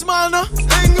life. Just smile now.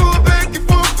 Ain't going back and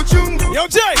forth with you. Yo,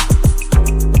 Jay.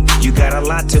 You got a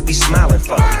lot to be smiling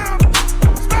for.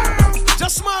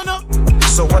 Just smile now.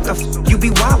 So what the you be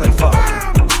wildin' for?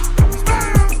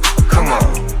 Come on,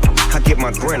 I get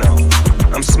my grin on.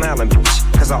 I'm smiling,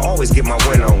 bitch, cause I always get my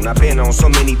win on. I've been on so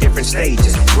many different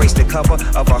stages. Graced the cover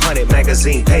of 100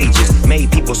 magazine pages. Made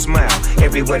people smile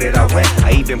everywhere that I went.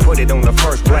 I even put it on the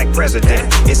first black president.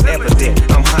 It's evident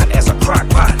I'm hot as a crock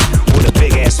pot. With a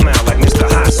big ass smile like Mr.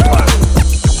 Hot Spot.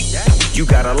 You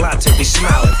got a lot to be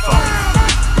smiling for.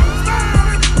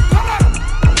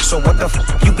 So what the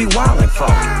you be wildin' for?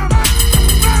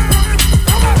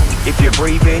 If you're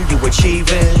breathing, you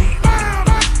achieving.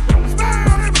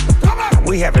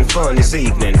 We having fun this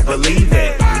evening, believe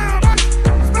it.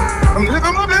 I'm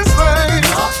living my best life. Ain't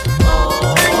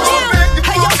going back and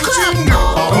forth with you.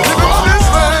 I'm living my best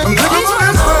life. I'm living my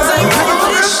best life. I'm living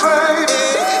my best life.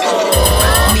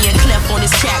 Me and Clef on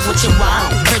this track with your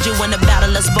wild. Heard you in the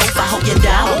battle, us both. I hope you're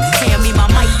down. Hand me my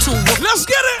mic too. Let's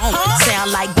get it.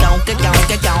 Sound like gonka,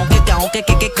 gonka, gonka, gonka,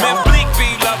 gonka. Man, Bleak be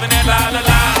loving that la la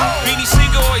la. Beanie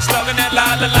Siegel always loving that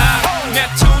la la la.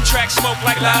 Neptune track smoke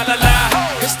like la la la.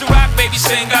 It's the rock baby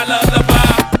sing I love the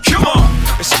vibe. Come on,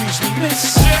 excuse me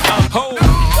miss. I'm home,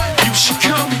 you should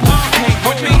come hang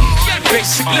with me.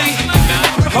 Basically,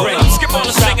 hold up, skip all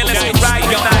the singing, let's get right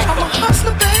tonight. I'm a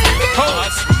hustler, baby.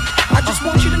 I just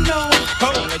want you to know.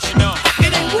 Let you know.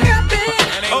 It ain't where I've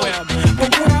been,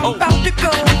 but where I'm about to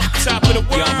go. Top of the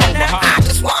world, I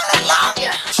just wanna love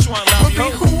you. Just wanna love you. Be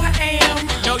who I am.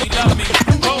 Know you love me.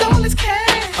 With all this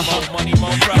cash. More money,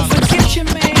 more problems. You forget your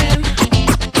man.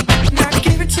 Now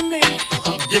give it to me.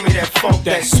 Give me that funk,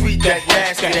 that sweet, that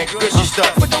nasty, that gushy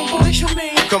stuff. But don't bullshit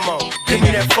me. Come on, give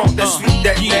me that funk, that sweet,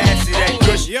 that nasty, that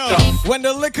gushy stuff. When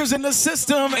the liquor's in the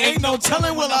system, ain't no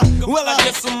telling will I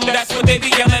guess that's what they be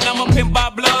yelling. I'm a pimp by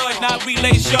blood, not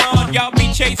relation. Y'all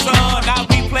be chasing, I'll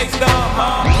be placed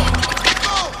on.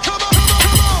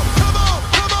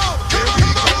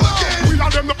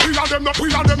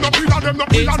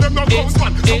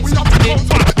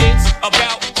 It's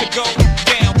about to go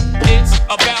down. It's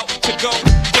about to go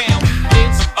down.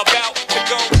 It's about to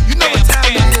go down. You know what time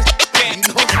it is.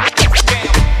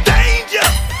 Danger!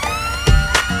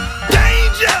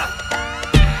 Danger!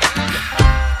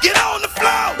 Get on the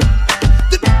floor!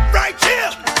 Right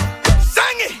here!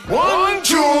 Sing it! 1,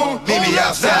 2, meet me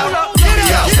outside. Meet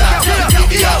me outside. Meet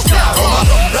me outside.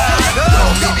 Meet me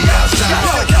outside.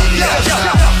 Meet me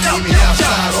outside. Meet me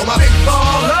outside. On my big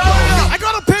baller. I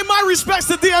gotta pay my respects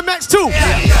to DMX too. Meet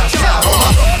me outside. On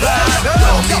my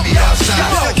meet me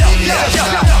outside. Meet me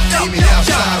outside. Meet me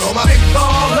outside. On my big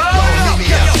baller. Meet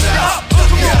me outside. Meet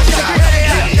me outside.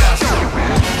 Meet me outside.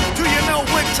 Do you know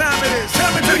what time it is? Tell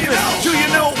me, do you know? Do you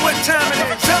know what time it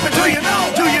is? Tell me, do you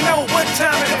know? Do you know what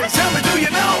time it is? Tell me, do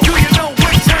you know? Do you know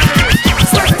what time it is?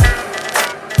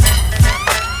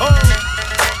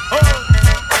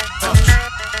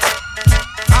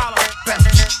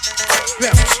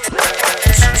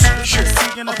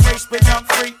 In the place, but I'm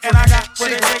free, and I got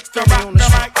what it takes to rock the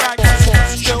mic like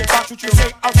this. Still watch what you say,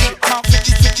 I'll shit my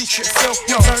 50-50 shit. Still,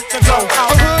 turn to go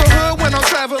out. Hood when I'm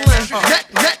traveling,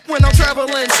 neck when I'm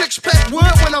traveling, 6-pack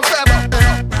wood when I'm traveling.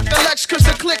 The Lex, cause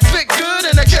the click fit good,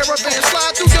 and the caravan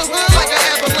slide through your hood like an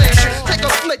avalanche. Take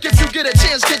a flick if you get a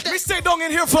chance, get that. Let me stay down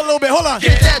in here for a little bit, hold on.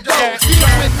 Get that dough, eat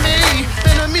with me.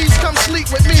 Enemies come sleep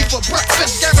with me for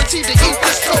breakfast, guaranteed to eat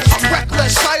this toast. I'm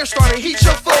reckless, fire starter, heat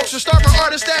your folks. A starving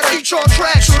artist that'll eat your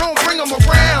trash, so don't bring them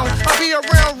around. I'll be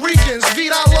around Ricans,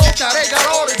 Vida Loca, they got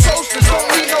all the toasters, don't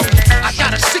need no. I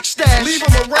got a 6 stash, leave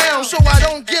them around so I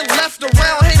don't get left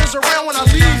around. Haters around when I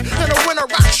leave, in the winter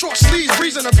rock short sleeves,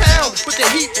 breezing a pound. With the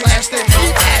heat blasting,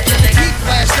 heat acting, the heat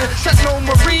blasting. Techno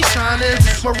marine shining,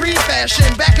 marine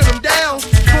fashion, backing them down.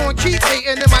 Going keep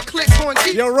hating, and my click going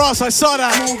keep. Yo, Ross, I saw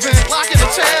that. Moving, locking the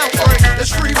town.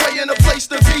 There's freeway in the place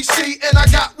to BC, and I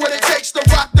got what it takes to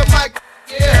rock the mic.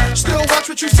 Yeah, still watch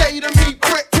what you say to me,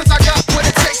 prick, cause I got what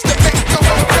it takes to make the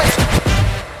whole place.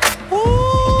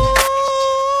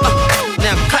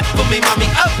 Now cut for me, mommy,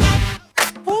 up.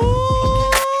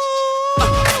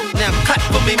 Now cut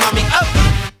for me, mommy, up.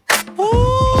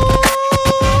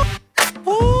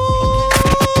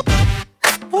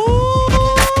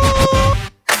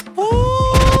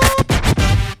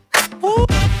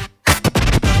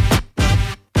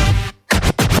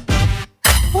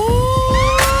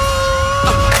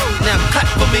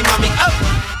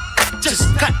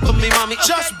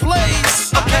 Just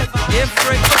blaze. Okay,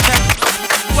 okay.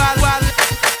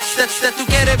 That tú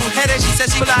quieres mujeres, she says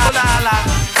she la la la.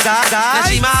 Now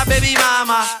she my baby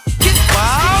mama. Get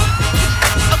wow.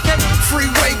 Okay.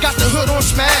 Freeway got the hood on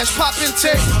smash. Pop in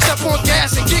tape, step on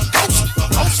gas and get ghost.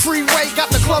 Freeway, got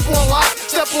the club on lock.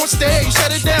 Step on stage,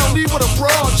 shut it down, leave with a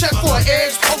brawl. Check for an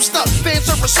edge, post up. Fan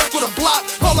service circle the block.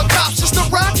 Call the cops, it's the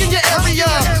rock in your area.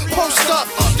 Post up,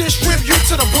 distribute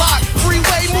to the block.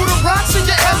 Freeway, move the rocks in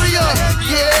your area.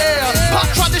 Yeah, Pop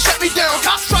tried to shut me down,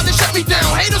 cops tried to shut me down.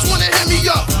 Haters wanna hit me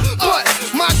up, but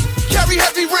my carry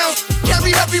heavy rounds,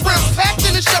 packed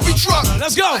in a Chevy truck.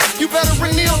 Let's go. You better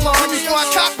ring the alarm before I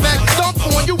cock back. Dump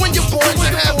on you and your boys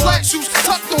and have black shoes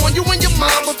tucked on you and your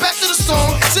mom. But back to the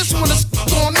song, since when it's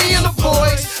on me and the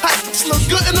boys, I look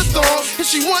good in the thong, and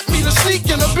she want me to sneak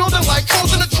in the building like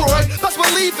Trojan to Troy. Best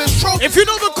believe it's trophy. If you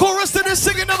know the chorus to this,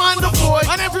 singing them on the boy,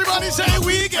 and everybody say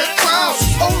we get crowds.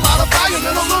 Whole lot of volume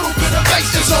and a little bit of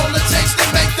bass is all it takes to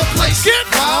make the place get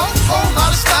loud. Whole lot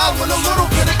of style and a little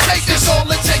bit of cake is all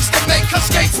it takes to make us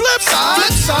skate. Flip side,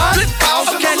 flip house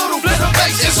and a little bit of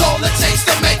bass is all it takes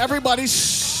to make everybody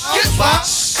get by.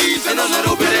 Cheese and a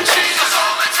little bit of cheese is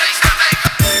all it takes to make.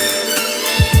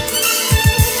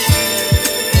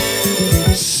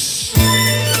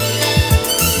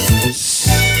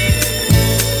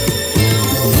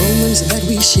 Moments that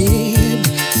we shared,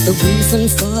 the brief and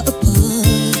far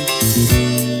apart,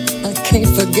 I can't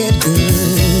forget her.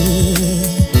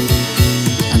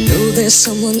 I know there's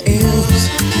someone else,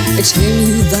 it's him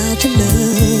you vow to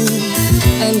love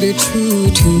and be true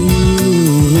to.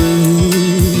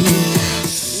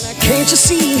 Can't you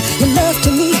see your love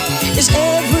to me is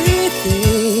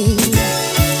everything,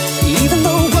 even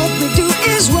though what we do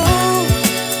is wrong.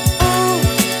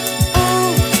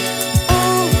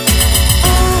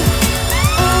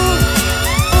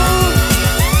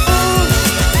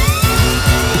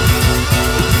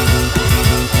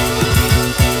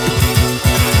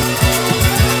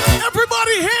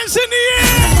 Everybody hands in the air.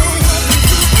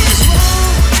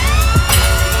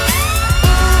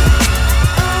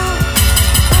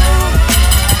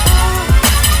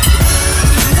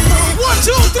 1,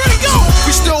 2, 3, go!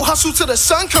 We still hustle till the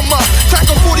sun come up. Crack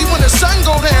a 40 when the sun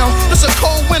go down. It's a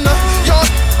cold winter, y'all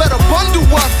better bundle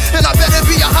up. And I better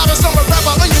be a hotter summer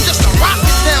rapper onion just to rock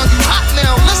it down. You hot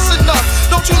now, listen up.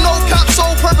 Don't you know cops'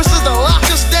 sole purpose is to lock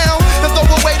us down and throw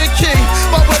away the key?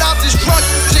 But without this drug,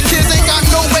 your kids ain't got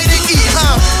no way to eat,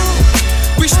 huh?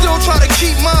 We still try to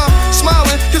keep mom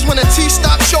smiling, cause when the teeth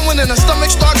stop showing and the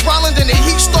stomach start growling, then the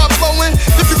heat start blowing.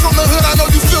 If you're from the hood, I know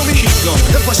you feel me.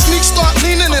 If a sneak start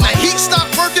leaning and the heat stop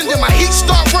working, then my heat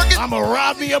start working. I'ma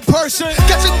rob me a person.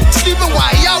 Catch it sleeping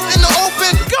while he out in the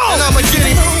open. Go! And I'ma get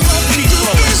him.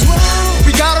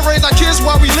 We gotta raise our kids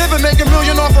while we live and make $1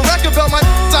 million off a record belt. My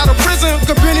out of prison,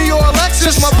 Cabrini or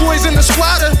Alexis. My boys in the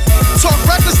squatter. Talk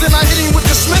reckless, then I hit him with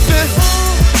the smithing.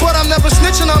 But I'm never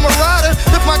snitching, I'm a rider.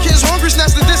 If my kid's hungry,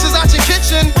 snatch the dishes out your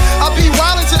kitchen. I'll be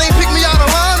wildin' till they pick me out of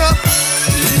lineup.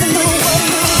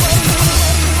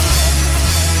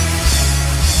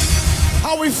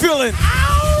 How we feeling?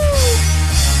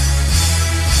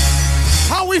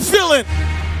 How we feeling?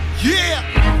 Yeah.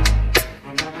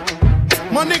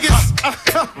 My niggas,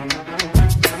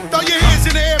 throw your hands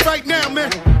in the air right now,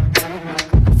 man.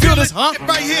 Feel this, huh?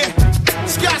 Right here.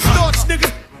 Scott Storch, nigga.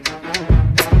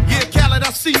 Yeah, Khaled,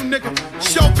 I see you, nigga.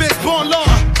 Showbiz, born law.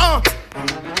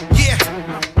 Yeah.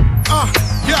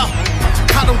 Yeah.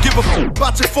 I don't give a fuck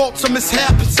about your faults or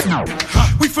mishaps.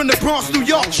 We from the Bronx, New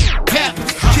York.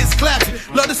 Happens. Kids clapping.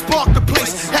 Love to spark the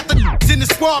place. Half the in the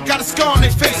squad got a scar on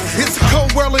their face. It's a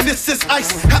cold world and this is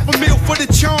ice. $500,000 for the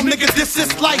charm, nigga. This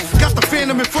is life. Got the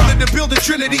Phantom in front of the building,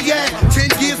 Trinity. Yeah. 10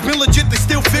 years been legit. They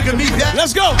still figure me back.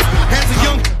 Let's go. As a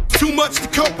young, too much to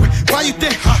cope with. Why you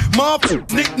think? Mom,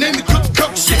 nickname me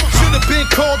cook shit. Should've been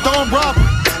called on robbery.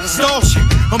 Stall shit,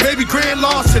 or maybe grand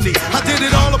larceny. I did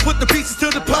it all, I put the pieces to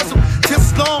the puzzle.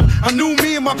 Just as long, I knew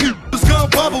me and my people was gonna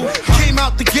bubble. Came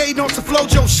out the gate on some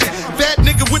Flojo shit. Fat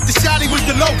nigga with the shotty was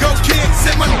the logo kid.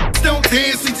 Said my don't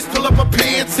dance, he just pull up her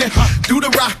pants and do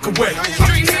the rock away.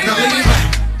 Now lean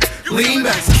back, lean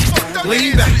back,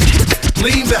 lean back,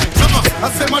 lean back. I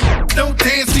said my don't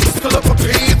dance, he just pull up her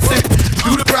pants and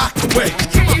do the rock away.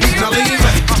 Now lean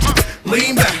back,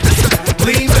 lean back,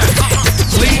 lean back,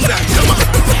 lean back. Come on.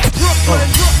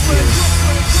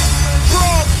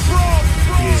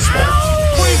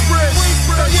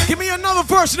 Give me another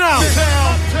verse now.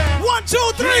 1, 2,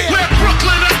 3. We're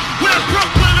Brooklyn, we're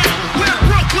Brooklyn, we're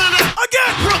Brooklyn.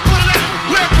 Again. Brooklyn,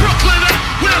 we're Brooklyn,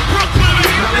 we're Brooklyn.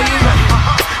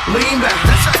 Lean back.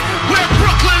 We're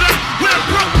Brooklyn, we're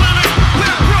Brooklyn,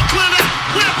 we're Brooklyn,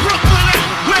 we're Brooklyn,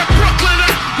 we're Brooklyn,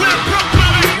 we're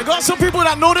Brooklyn. I got some people that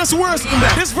that know this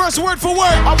verse word for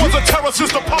word. I was a terror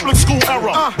since the public school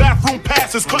era. Bathroom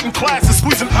passes, cutting classes,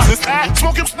 squeezing his ass.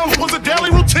 Smoking snuff was a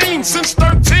daily routine since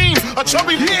 13. A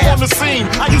chubby on the scene.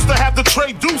 I used to have the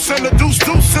tray deuce and the deuce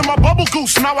in my bubble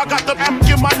goose. Now I got the amp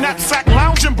in my knapsack,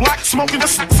 lounging black, smoking the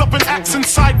six up in accent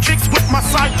sidekicks with my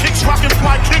sidekicks, rocking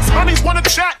fly kicks. Honeys wanna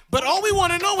chat, but all we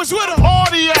wanna know is where the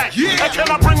party at. Yeah. And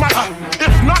can I bring my?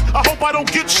 If not, I hope I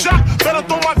don't get shot. Better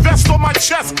throw my vest on my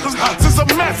chest, cause this is a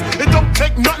mess. It don't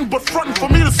take nothing but frontin' for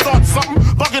me to start something.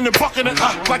 Bugging and bucking it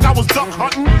like I was duck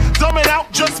hunting. Dumbing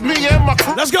out just me and my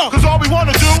crew. Let's go. Cause all we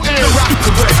wanna do is rock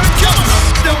away.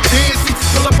 Don't dance,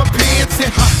 pull up my pants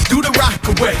and do the rock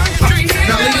away.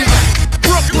 Now lean back,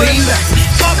 lean back,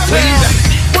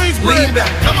 lean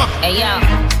back. Come on. Hey yo,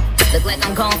 look like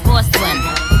I'm going for a swim.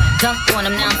 Dunk on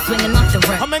him, now I'm swinging off the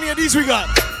rim. How many of these we got?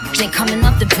 They coming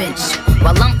off the bench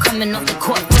while I'm coming off the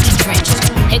court fully drenched.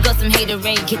 Here goes some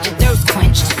haterade, get your thirst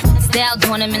quenched. Style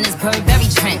doing him in this Burberry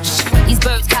trench. These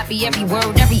birds copy every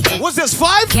word, every inch. What's this,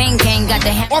 5? Gang got the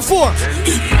hand. Or 4?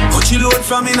 Cut you load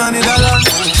from in on the dollar.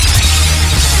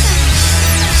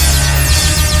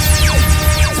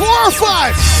 4 or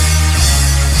 5?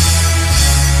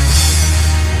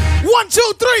 1,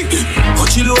 2, 3.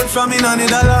 Cut you load from in on the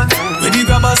dollar. Where the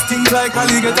grabbers think like a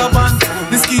get up on.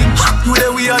 The scheme, you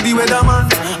there we are the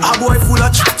weatherman. A boy full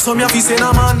of chat, some ya fi say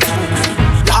na man.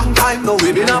 Long time now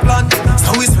we been a plan.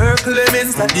 So we circle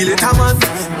elements like the little man.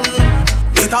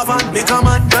 Get a van, make a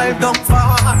man drive down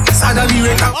far. Sada the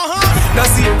rate.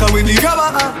 That's the echo with the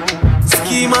grabber.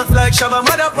 Schema like Shabba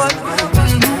Motherfuck.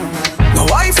 No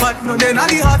Wi-Fi, no then at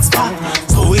the hot spot.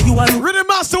 So when you are Rhythm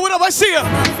Master, what up? I see ya.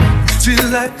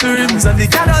 Chill like the rims and the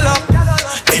Cadillac.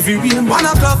 Every rain 1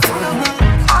 o'clock.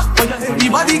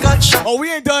 Everybody got shot. Oh,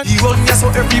 we ain't done. He run ya so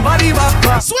everybody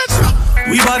back. Switch.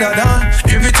 We badder than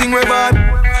everything we bad.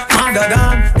 Madder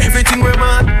than everything we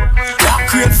mad. That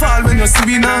crate fall when you see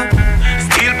me now.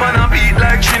 Still pan a beat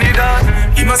like Trinidad.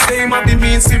 He must say him have the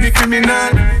means to be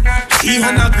criminal. He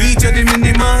and a greet you the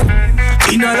miniman.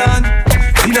 In a land,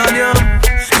 in a yam.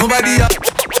 Nobody up.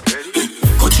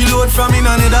 Cut you load from in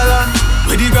a Netherland.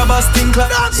 Where the grabbers think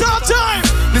like dance all time.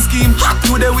 The scheme hot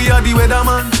today we are the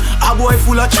weatherman. A boy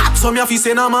full of chat, some ya fi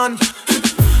say na man.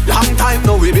 Long time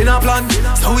now we been a plan.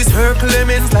 So we circle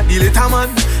elements like the little man.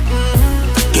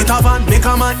 Get a van, make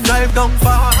a man drive down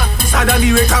far. Sada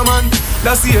the wrecker man.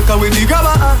 That's the echo with the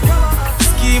grabber.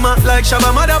 Schema like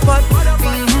Shabba Motherfuck.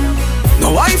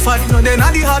 No Wi-Fi, no then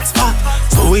at the hot spot.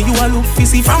 So when you a look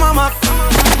fishy from a map.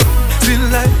 Still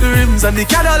like the rims and the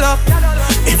Cadillac.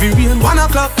 Every rain 1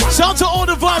 o'clock. Shout to all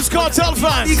the Vibes Cartel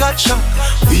fans. He got shot.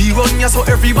 We run ya so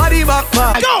everybody back.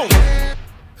 Go!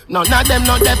 None of them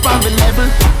not that on the level.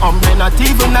 Me not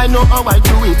even I know how I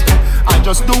do it. I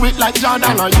just do it like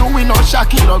Jordan or you, we no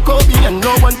Shaquille or Kobe, and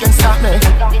no one can stop me.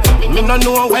 Me no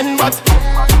know when, but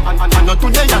I know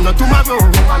today, I know tomorrow.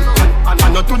 I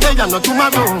know today, I know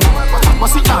tomorrow.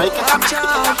 What's it like?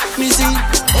 Me see,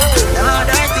 them are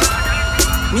dirty.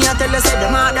 Me I tell you say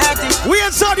them are dirty. We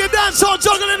inside your dance hall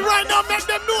juggling right now, make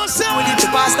them know say we need to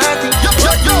pass 30.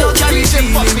 Me no carry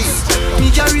feelings.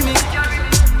 Me carry me.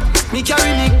 Me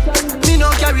carry me. Me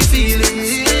no carry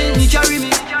feelings. Me carry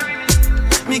me.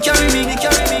 Me carry me. Me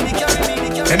carry me. Me carry me. Me carry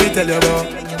me. Let me tell you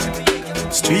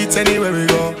about streets anywhere we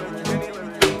go.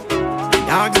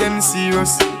 Dog them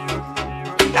serious.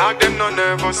 Dog them no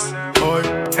nervous. Boy,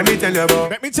 let me tell you about.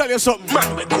 Let me tell you something.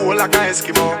 Man, we cool like a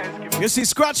Eskimo. You see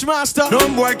Scratch Master? No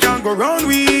boy can't go round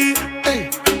we. Hey,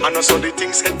 I know so the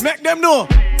things head. Make them know.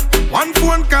 One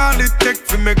phone call it take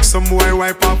to make some boy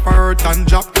wipe up her hurt and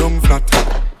drop down flat.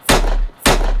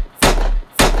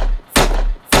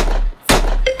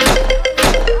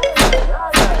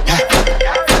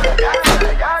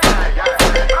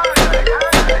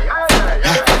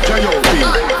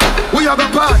 We have a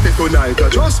party tonight,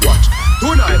 just watch.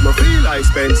 Tonight me feel I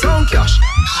spend some cash.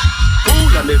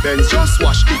 Cool and the Benz just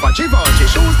wash. If a Givenchy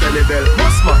shoes then the belt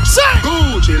must match.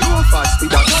 Gucci loafers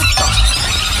with a doctor.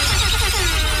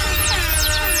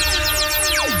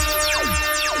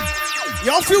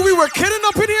 Y'all feel we were kidding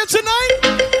up in here tonight?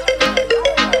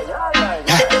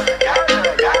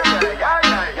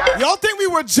 Y'all think we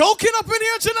were joking up in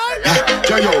here tonight?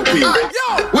 J.O.P.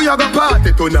 We have a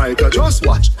party tonight, just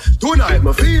watch. Tonight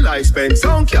me feel I spend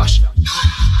some cash.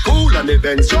 Cool and the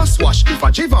Benz just wash. If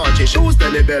a Givenchy shoes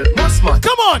then the belt must match.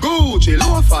 Come on! Gucci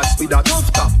loafers with a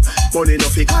tough top. Money no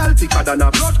fi call thicker than a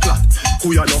blood clot.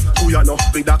 Who you know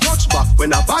with a clutch back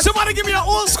when a bad. Somebody give me an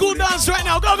old school dance right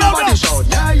now. Go, go, Somebody go! shout,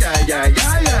 yeah, yeah, yeah,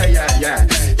 yeah, yeah, yeah,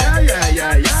 yeah. Yeah, yeah,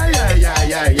 yeah, yeah, yeah, yeah,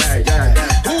 yeah, yeah,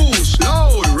 yeah. Push,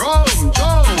 load, rum,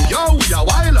 Joe, yo, ya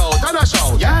wild out and a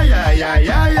shout. Yeah, yeah, yeah,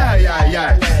 yeah, yeah, yeah,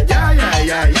 yeah. Yeah, yeah,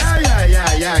 yeah, yeah, yeah, yeah,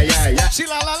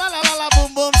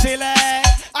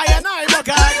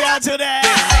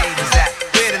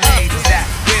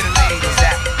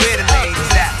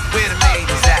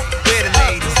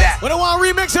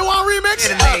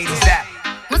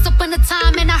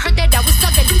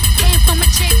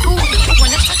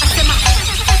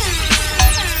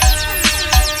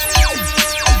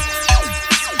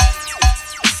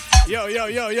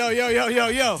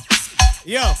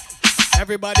 Yo.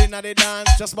 Everybody na the dance,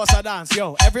 just bust a dance,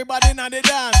 yo. Everybody na the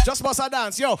dance, just bust a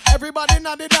dance, yo. Everybody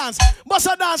na the dance, bust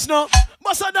a dance, no.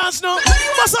 Bust a dance, no.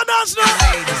 Bust a dance, no.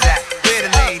 Where the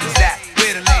ladies at?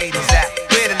 Where the ladies at?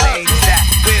 Where the ladies at?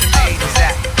 Where the ladies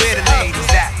at? Where the ladies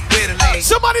at? Where the ladies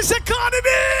at? Somebody say Cardi B.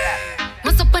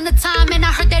 Once upon a time, and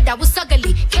I heard that I was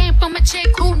ugly. Came from a chick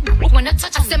who when I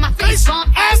touch, I said my face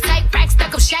bomb, ass tight, rack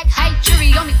stuck up, shack height,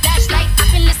 jury on me flashlight. I've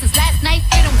been listening last night,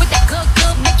 hit 'em with that good,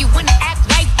 make you wanna act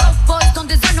right. Broke boys don't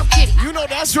deserve no kitty. You know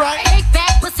that's right. Big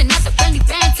bag bustin' out the belly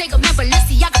band, take a man,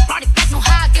 Balenciaga brought it back, no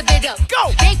how I give it up. Go.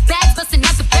 Big bags bustin'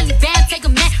 out the belly band, take a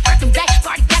man, working back,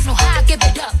 brought it back, no how I give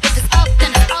it up. If it's up,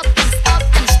 then it's up, then it's up,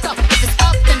 then it's stuck. If it's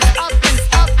up, then it's up, then it's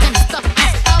up, then it's stuck. If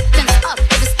it's up, then it's up.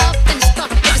 If it's up, then it's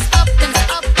stuck. If it's up, then it's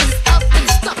up, then it's up, then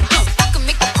it's stuck. I can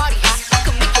make the party hot, I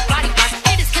can make your body rock.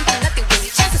 Haters can't do nothing with me,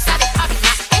 chances are they probably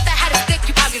not. If I had a stick,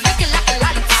 you probably looking like a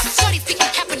lollipop. Shorty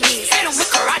speaking Japanese, hit 'em with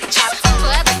karate chops.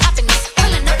 Forever popping it,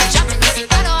 pulling up and dropping it.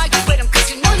 Gotta argue with him, cause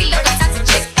you know he love the toxic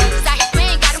chick. Cause I hit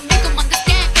brain, gotta make him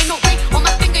understand. Ain't no ring on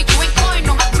my finger, you ain't going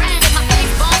on my brand. And my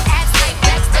face bomb, ass tight,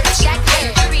 black stuck up, shack hair.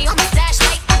 Jury on my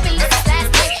flashlight, I've been listening last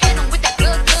night. Hit 'em with that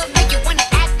good, make you wanna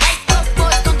act right. Broke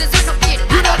boys don't deserve no pity.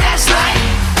 You know that's right.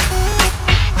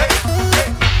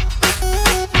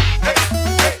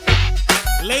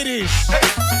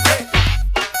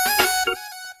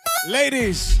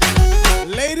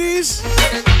 Ladies,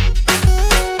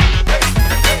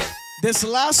 this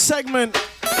last segment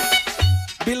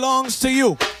belongs to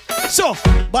you. So,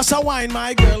 bust a wine,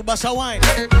 my girl, bust a wine.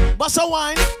 Bust a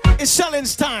wine, it's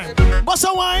Shellingz time. Bust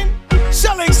a wine,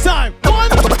 Shellingz time. 1,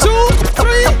 2,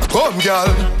 3. Come,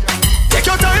 girl. Take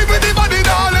your time with the body,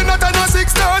 darling. Not at no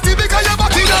 6:30 because you're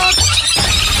back it up.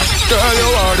 Girl, you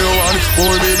are the one,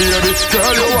 oh baby,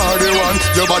 girl, you are the one.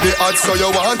 Your body hot, so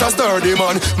you want a sturdy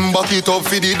man. Back it up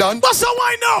for the dance. What's the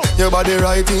wine now? Your body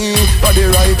righty, your body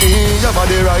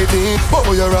righty.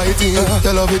 Oh, you're righty.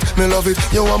 You love it, me love it.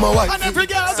 You want my wife. And every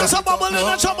girl just a bubble and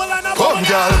a trouble and a come,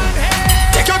 girl.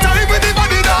 Take your time with the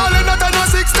body, darling. Not at no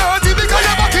 6:30 because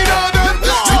you're back it up.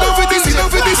 Sit down for this, sit down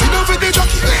for this, sit down for the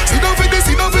jockey. Sit down for this,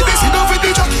 sit down for this, sit down for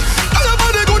the jockey. All your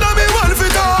body good and me want to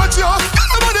touch you. All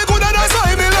your body good and that's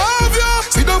why me love you.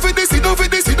 Sit down for this, sit down for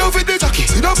this, sit down for the jockey.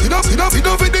 Sit down for this, sit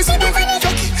down for this, sit down for the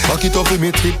jockey. Back it up with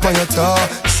me tip on your tar.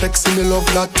 Sexy me love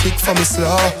that tick for me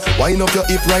slaw. Wind up your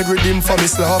hip ride rhythm for me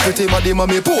slaw. Pretty body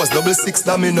mommy pose double six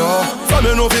that me know. For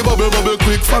me know fi bubble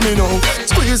quick for me now.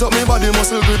 Squeeze up me body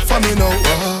muscle grip for me now.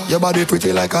 Your body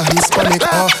pretty like a Hispanic.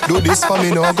 Do this for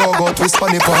me now, go twist for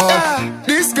me part.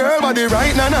 This girl body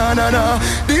right na na na na.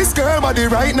 This girl body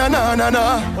right na na na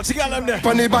na. What's the girl there?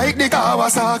 On the bike the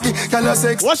Kawasaki, girl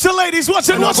sex. Watch the ladies, watch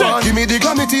it. Give me the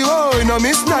glamity, oh, you know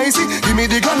miss nicey. Give me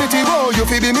the glamity, oh, you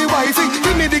fi be me wifey.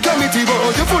 Give me the glamity,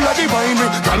 oh, you full of the winery.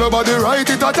 Girl your body right,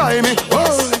 it a timey.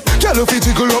 Oh, girl you fi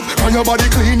jiggle up, and your body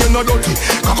clean, you not dirty.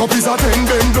 Cock up is a 10,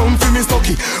 bend down fi me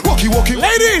stocky. Walkie.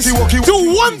 Ladies,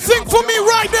 do one thing for me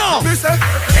right now. Me say,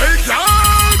 hey girl,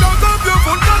 cock up your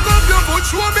foot,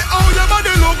 show me how your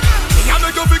body look. Me a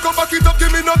make you fi come back it up,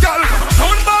 give me no girl.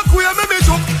 Turn back way, me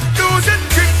jump. Use it,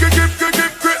 grip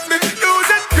me. Use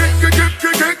it, grip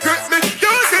me.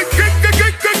 Use it, grip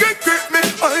me.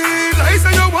 I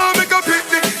say you want make a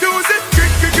picnic. Use it,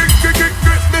 grip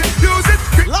me. Use it.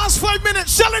 Last 5 minutes,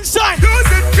 Shellingz time.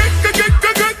 Use it, grip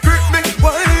me.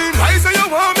 I say you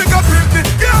want make a picnic.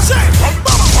 Yeah. Say,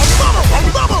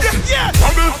 bubble. Yeah.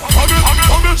 Bubble.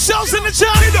 Shells in the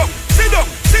chat. Sit down.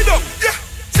 Yeah.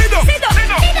 Sit down.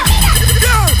 Yeah.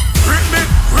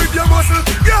 Grip your muscle.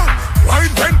 Yeah. Wine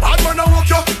when bad man a walk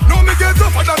you. No me get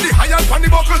tougher than the iron pan the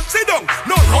buckle. Sit down.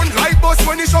 No run like bus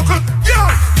when he shuckle. Yeah.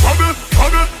 Bubble.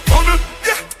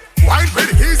 Yeah. Wine when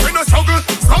he's in a struggle.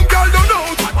 Some girl don't know.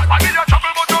 Body a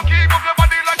trouble but you keep up your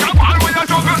body like a ball when you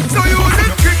juggle. So use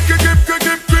it. Grip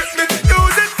me.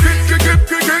 Use it. Grip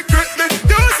me.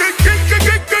 Use it.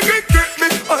 Grip me.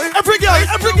 Every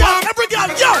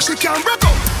girl, yo. She can broke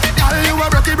up. Girl, you a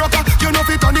rocky broker. You know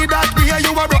fi turn it that way.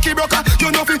 You a rocky broker.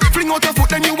 You know fi fling out your foot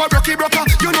then you a rocky broker.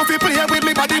 You know fi play with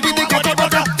me body with the cutter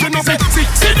broker. You know fi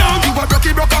sit down. You a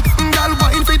rocky broker. Girl,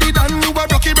 wine fi the dan. You a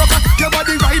rocky broker. Your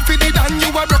body right fi the dan. You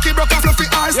a rocky broker. Fluffy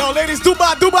eyes. Yo, ladies, do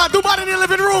bad in the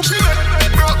living room. She make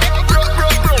broke.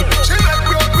 She make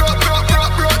broke.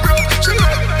 She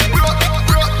make broke.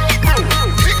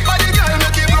 Big body girl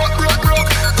make it broke.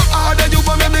 Harder you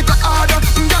want me go harder.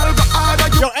 Girl go harder.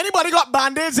 Yo, anybody got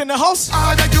band-aids in the house?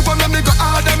 Harder you want me go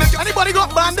harder. Anybody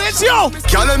got band-aids, yo?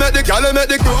 Girl make the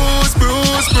bruise.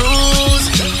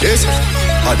 This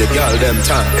are the girl them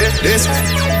time.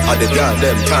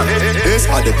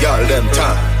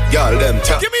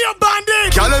 Give me your band-aid.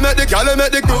 it. Gyal make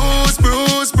the bruise.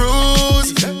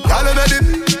 Gyal make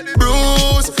the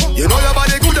bruise. You know your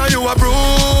body good and you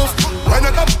approve. When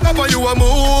I come up and you a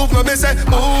move, me say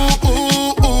ooh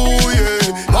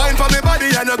yeah. Wine for me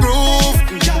body and a groove.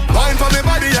 Wine for me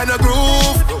body and a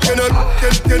groove.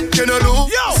 You know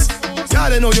lose. Yo.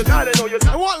 Gotta know you.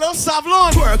 I want a little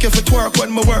Savlon. Twerk if you twerk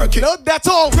when me work it. No, that's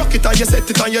all. Rock it and you set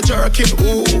it and you jerk it.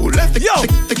 Ooh, left the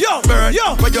burn.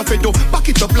 What you fi do? Back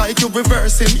it up like you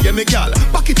reverse him, yeah me gal.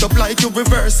 Back it up like you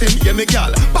reverse him, yeah me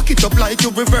gal. Back it up like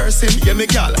you reverse him, yeah me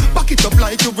gal. Back it up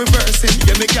like you reverse him,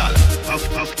 yeah me gal. Are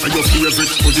your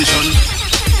favorite position?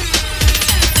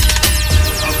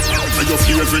 Are your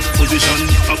favorite position?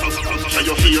 Are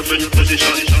your favorite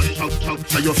position?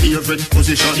 Are your favorite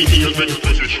position?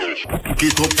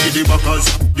 Get up to the backers.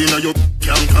 Dinner you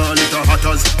can't call it a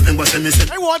hatters. Remember say me say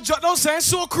I want you don't say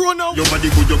so crew no. your body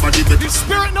good, your body better. The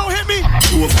spirit no hit me.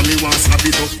 Two of me want slap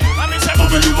it up.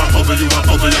 Bubble you a bubble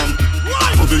lamb.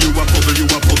 Bubble you a bubble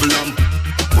lamb.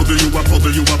 Bubble you a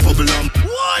bubble lamb.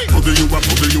 Bubble you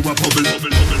a bubble.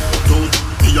 Don't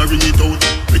me a ring it out.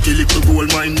 Pretty little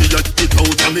gold mine me a it out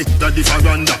of me. Daddy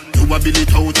faranda. You a bill it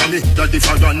out of me. Daddy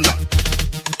faranda.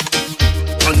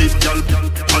 On it, girl.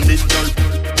 On it, girl.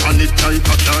 On it, type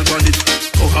of dog on it.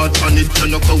 Go hard on it, you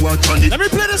know go hard on it. Let me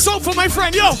play this song for my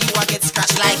friend, yo. You a get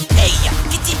scratched like hey,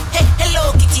 kitty, hey, hello,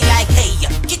 kitty, like hey,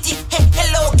 kitty, hey,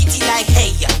 hello, kitty, like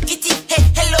hey, kitty, hey,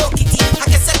 hello, kitty. I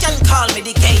guess I can call me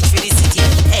the cage for the city.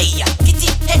 Hey, kitty,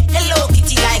 hey, hello,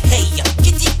 kitty, like hey,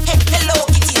 kitty, hey, hello,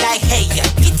 kitty, like hey,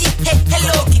 kitty, hey,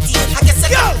 hello, kitty. I guess I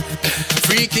can.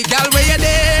 Freaky gal where you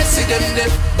there, see them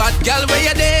there. Bad gal where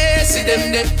you there, see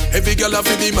them there. Every gal have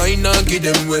to be mine and give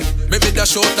them way. Maybe that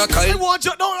short a I kind. want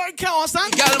you don't like count, son.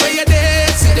 Gal where you there,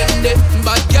 see them there.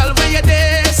 Bad gal where you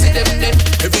there, see them there.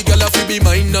 Every gal have to be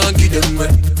mine and give them way.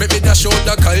 Maybe that short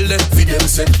a Kyle them for them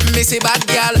say. Me say bad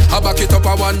gal, I back it up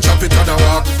a one, drop it on a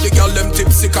walk. The gal them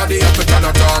tipsy 'cause they have it on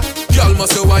a talk. Gal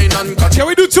must say wine and catch. Can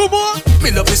we do two more?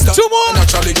 Me love this stuff. Two more.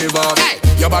 Naturally give up. Hey.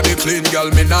 Your body clean,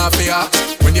 gal, me not fear.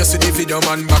 When you see the video,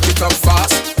 man, back it up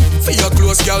fast. For your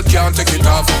clothes, gal, can't take it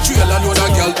off. Trail and load a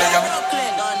gal there.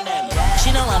 She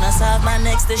don't wanna serve my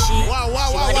next to she. She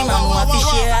want the man who want to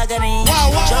share agony.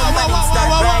 Jump and it's that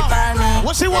bright by me.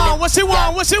 What she want? What she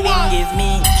want? What she want? Give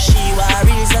me. She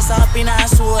worries that's up in her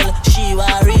soul. She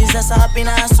worries that's up in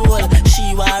her soul.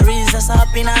 She worries that's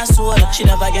up in her soul. She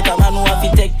never get a man who want to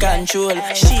take control.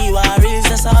 She worries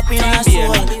that's up in her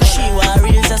soul. She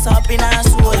worries that's up in her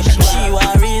soul. She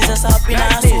worries that's up in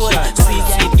her soul. Sweet,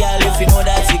 sweet girl, if you know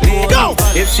that you go.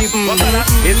 If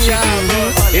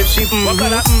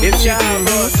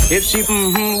she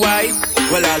white,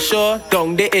 well I sure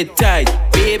don't they it tight.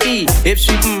 Baby, if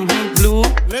she blue,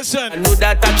 listen, I know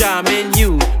that I jamming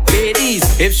you. Ladies,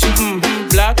 if she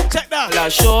black, check that. Well I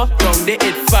sure don't they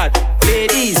it fat.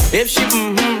 Ladies, if she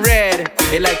red,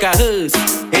 it like a hearse,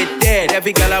 it dead.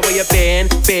 Every girl I wear your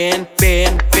band.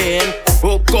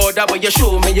 Oh God, I want you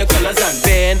show me your colors and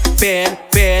band.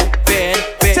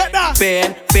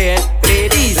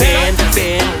 Ladies, band.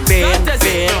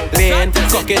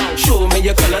 Cock it, show me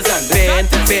your colors and band.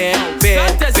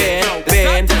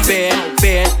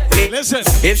 Listen,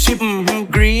 if she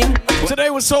green, today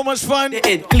was so much fun.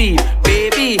 It clean,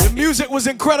 baby. The music was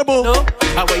incredible. No,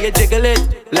 how will you jiggle it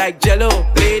like Jello,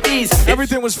 ladies?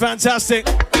 Everything was fantastic.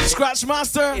 Scratch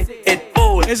Master it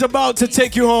old is about to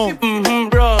take you home.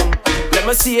 Wrong. Let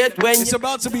me see it when it's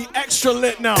about to be extra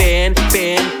lit now. Band.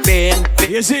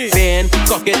 You see? Band,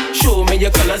 cock it, show me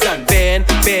your colors and band.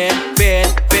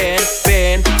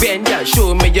 Yeah,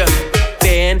 show me your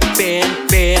band.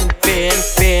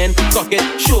 Cock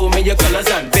it, show me your colors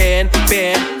and band.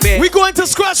 We going to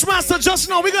Scratch Master just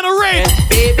now. We're gonna raid.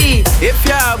 Baby, if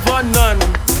you have one none,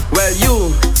 well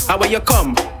you, how will you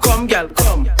come? Come, gal,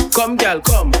 come. Come, gal,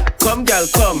 come. Come, gal,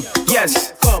 come.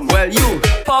 Yes, come. Well, you.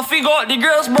 Puffy got the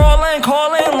girls brawling,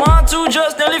 calling. 1, 2,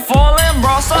 just nearly falling.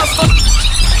 Bro, stop.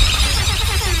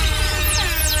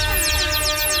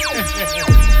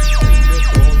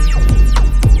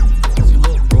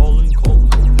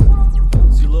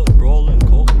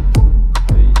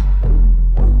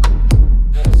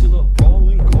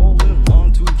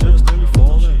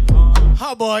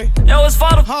 How boy? Yo, it's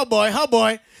father. How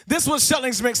boy? This was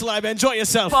Shellingz Mix Live. Enjoy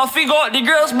yourself. Puffy got the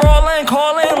girls brawling,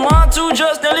 calling. 1, 2,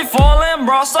 just nearly falling.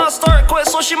 Bro, start quick,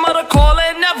 so she mother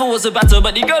calling. Never was a battle,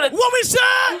 but the girl that. What we say?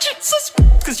 Jesus,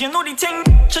 cause you know the thing.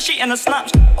 She in a snap,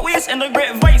 always in a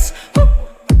great vice.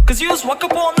 Cause you just walk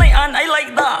up all night and I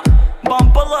like that.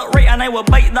 Bumper look right and I will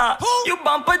bite that. You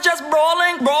bumper just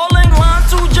brawling. 1,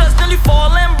 2, just nearly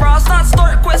falling. Bro,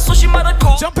 start quick, so she mother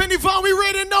call. Jump in the van, we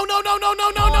ready? No.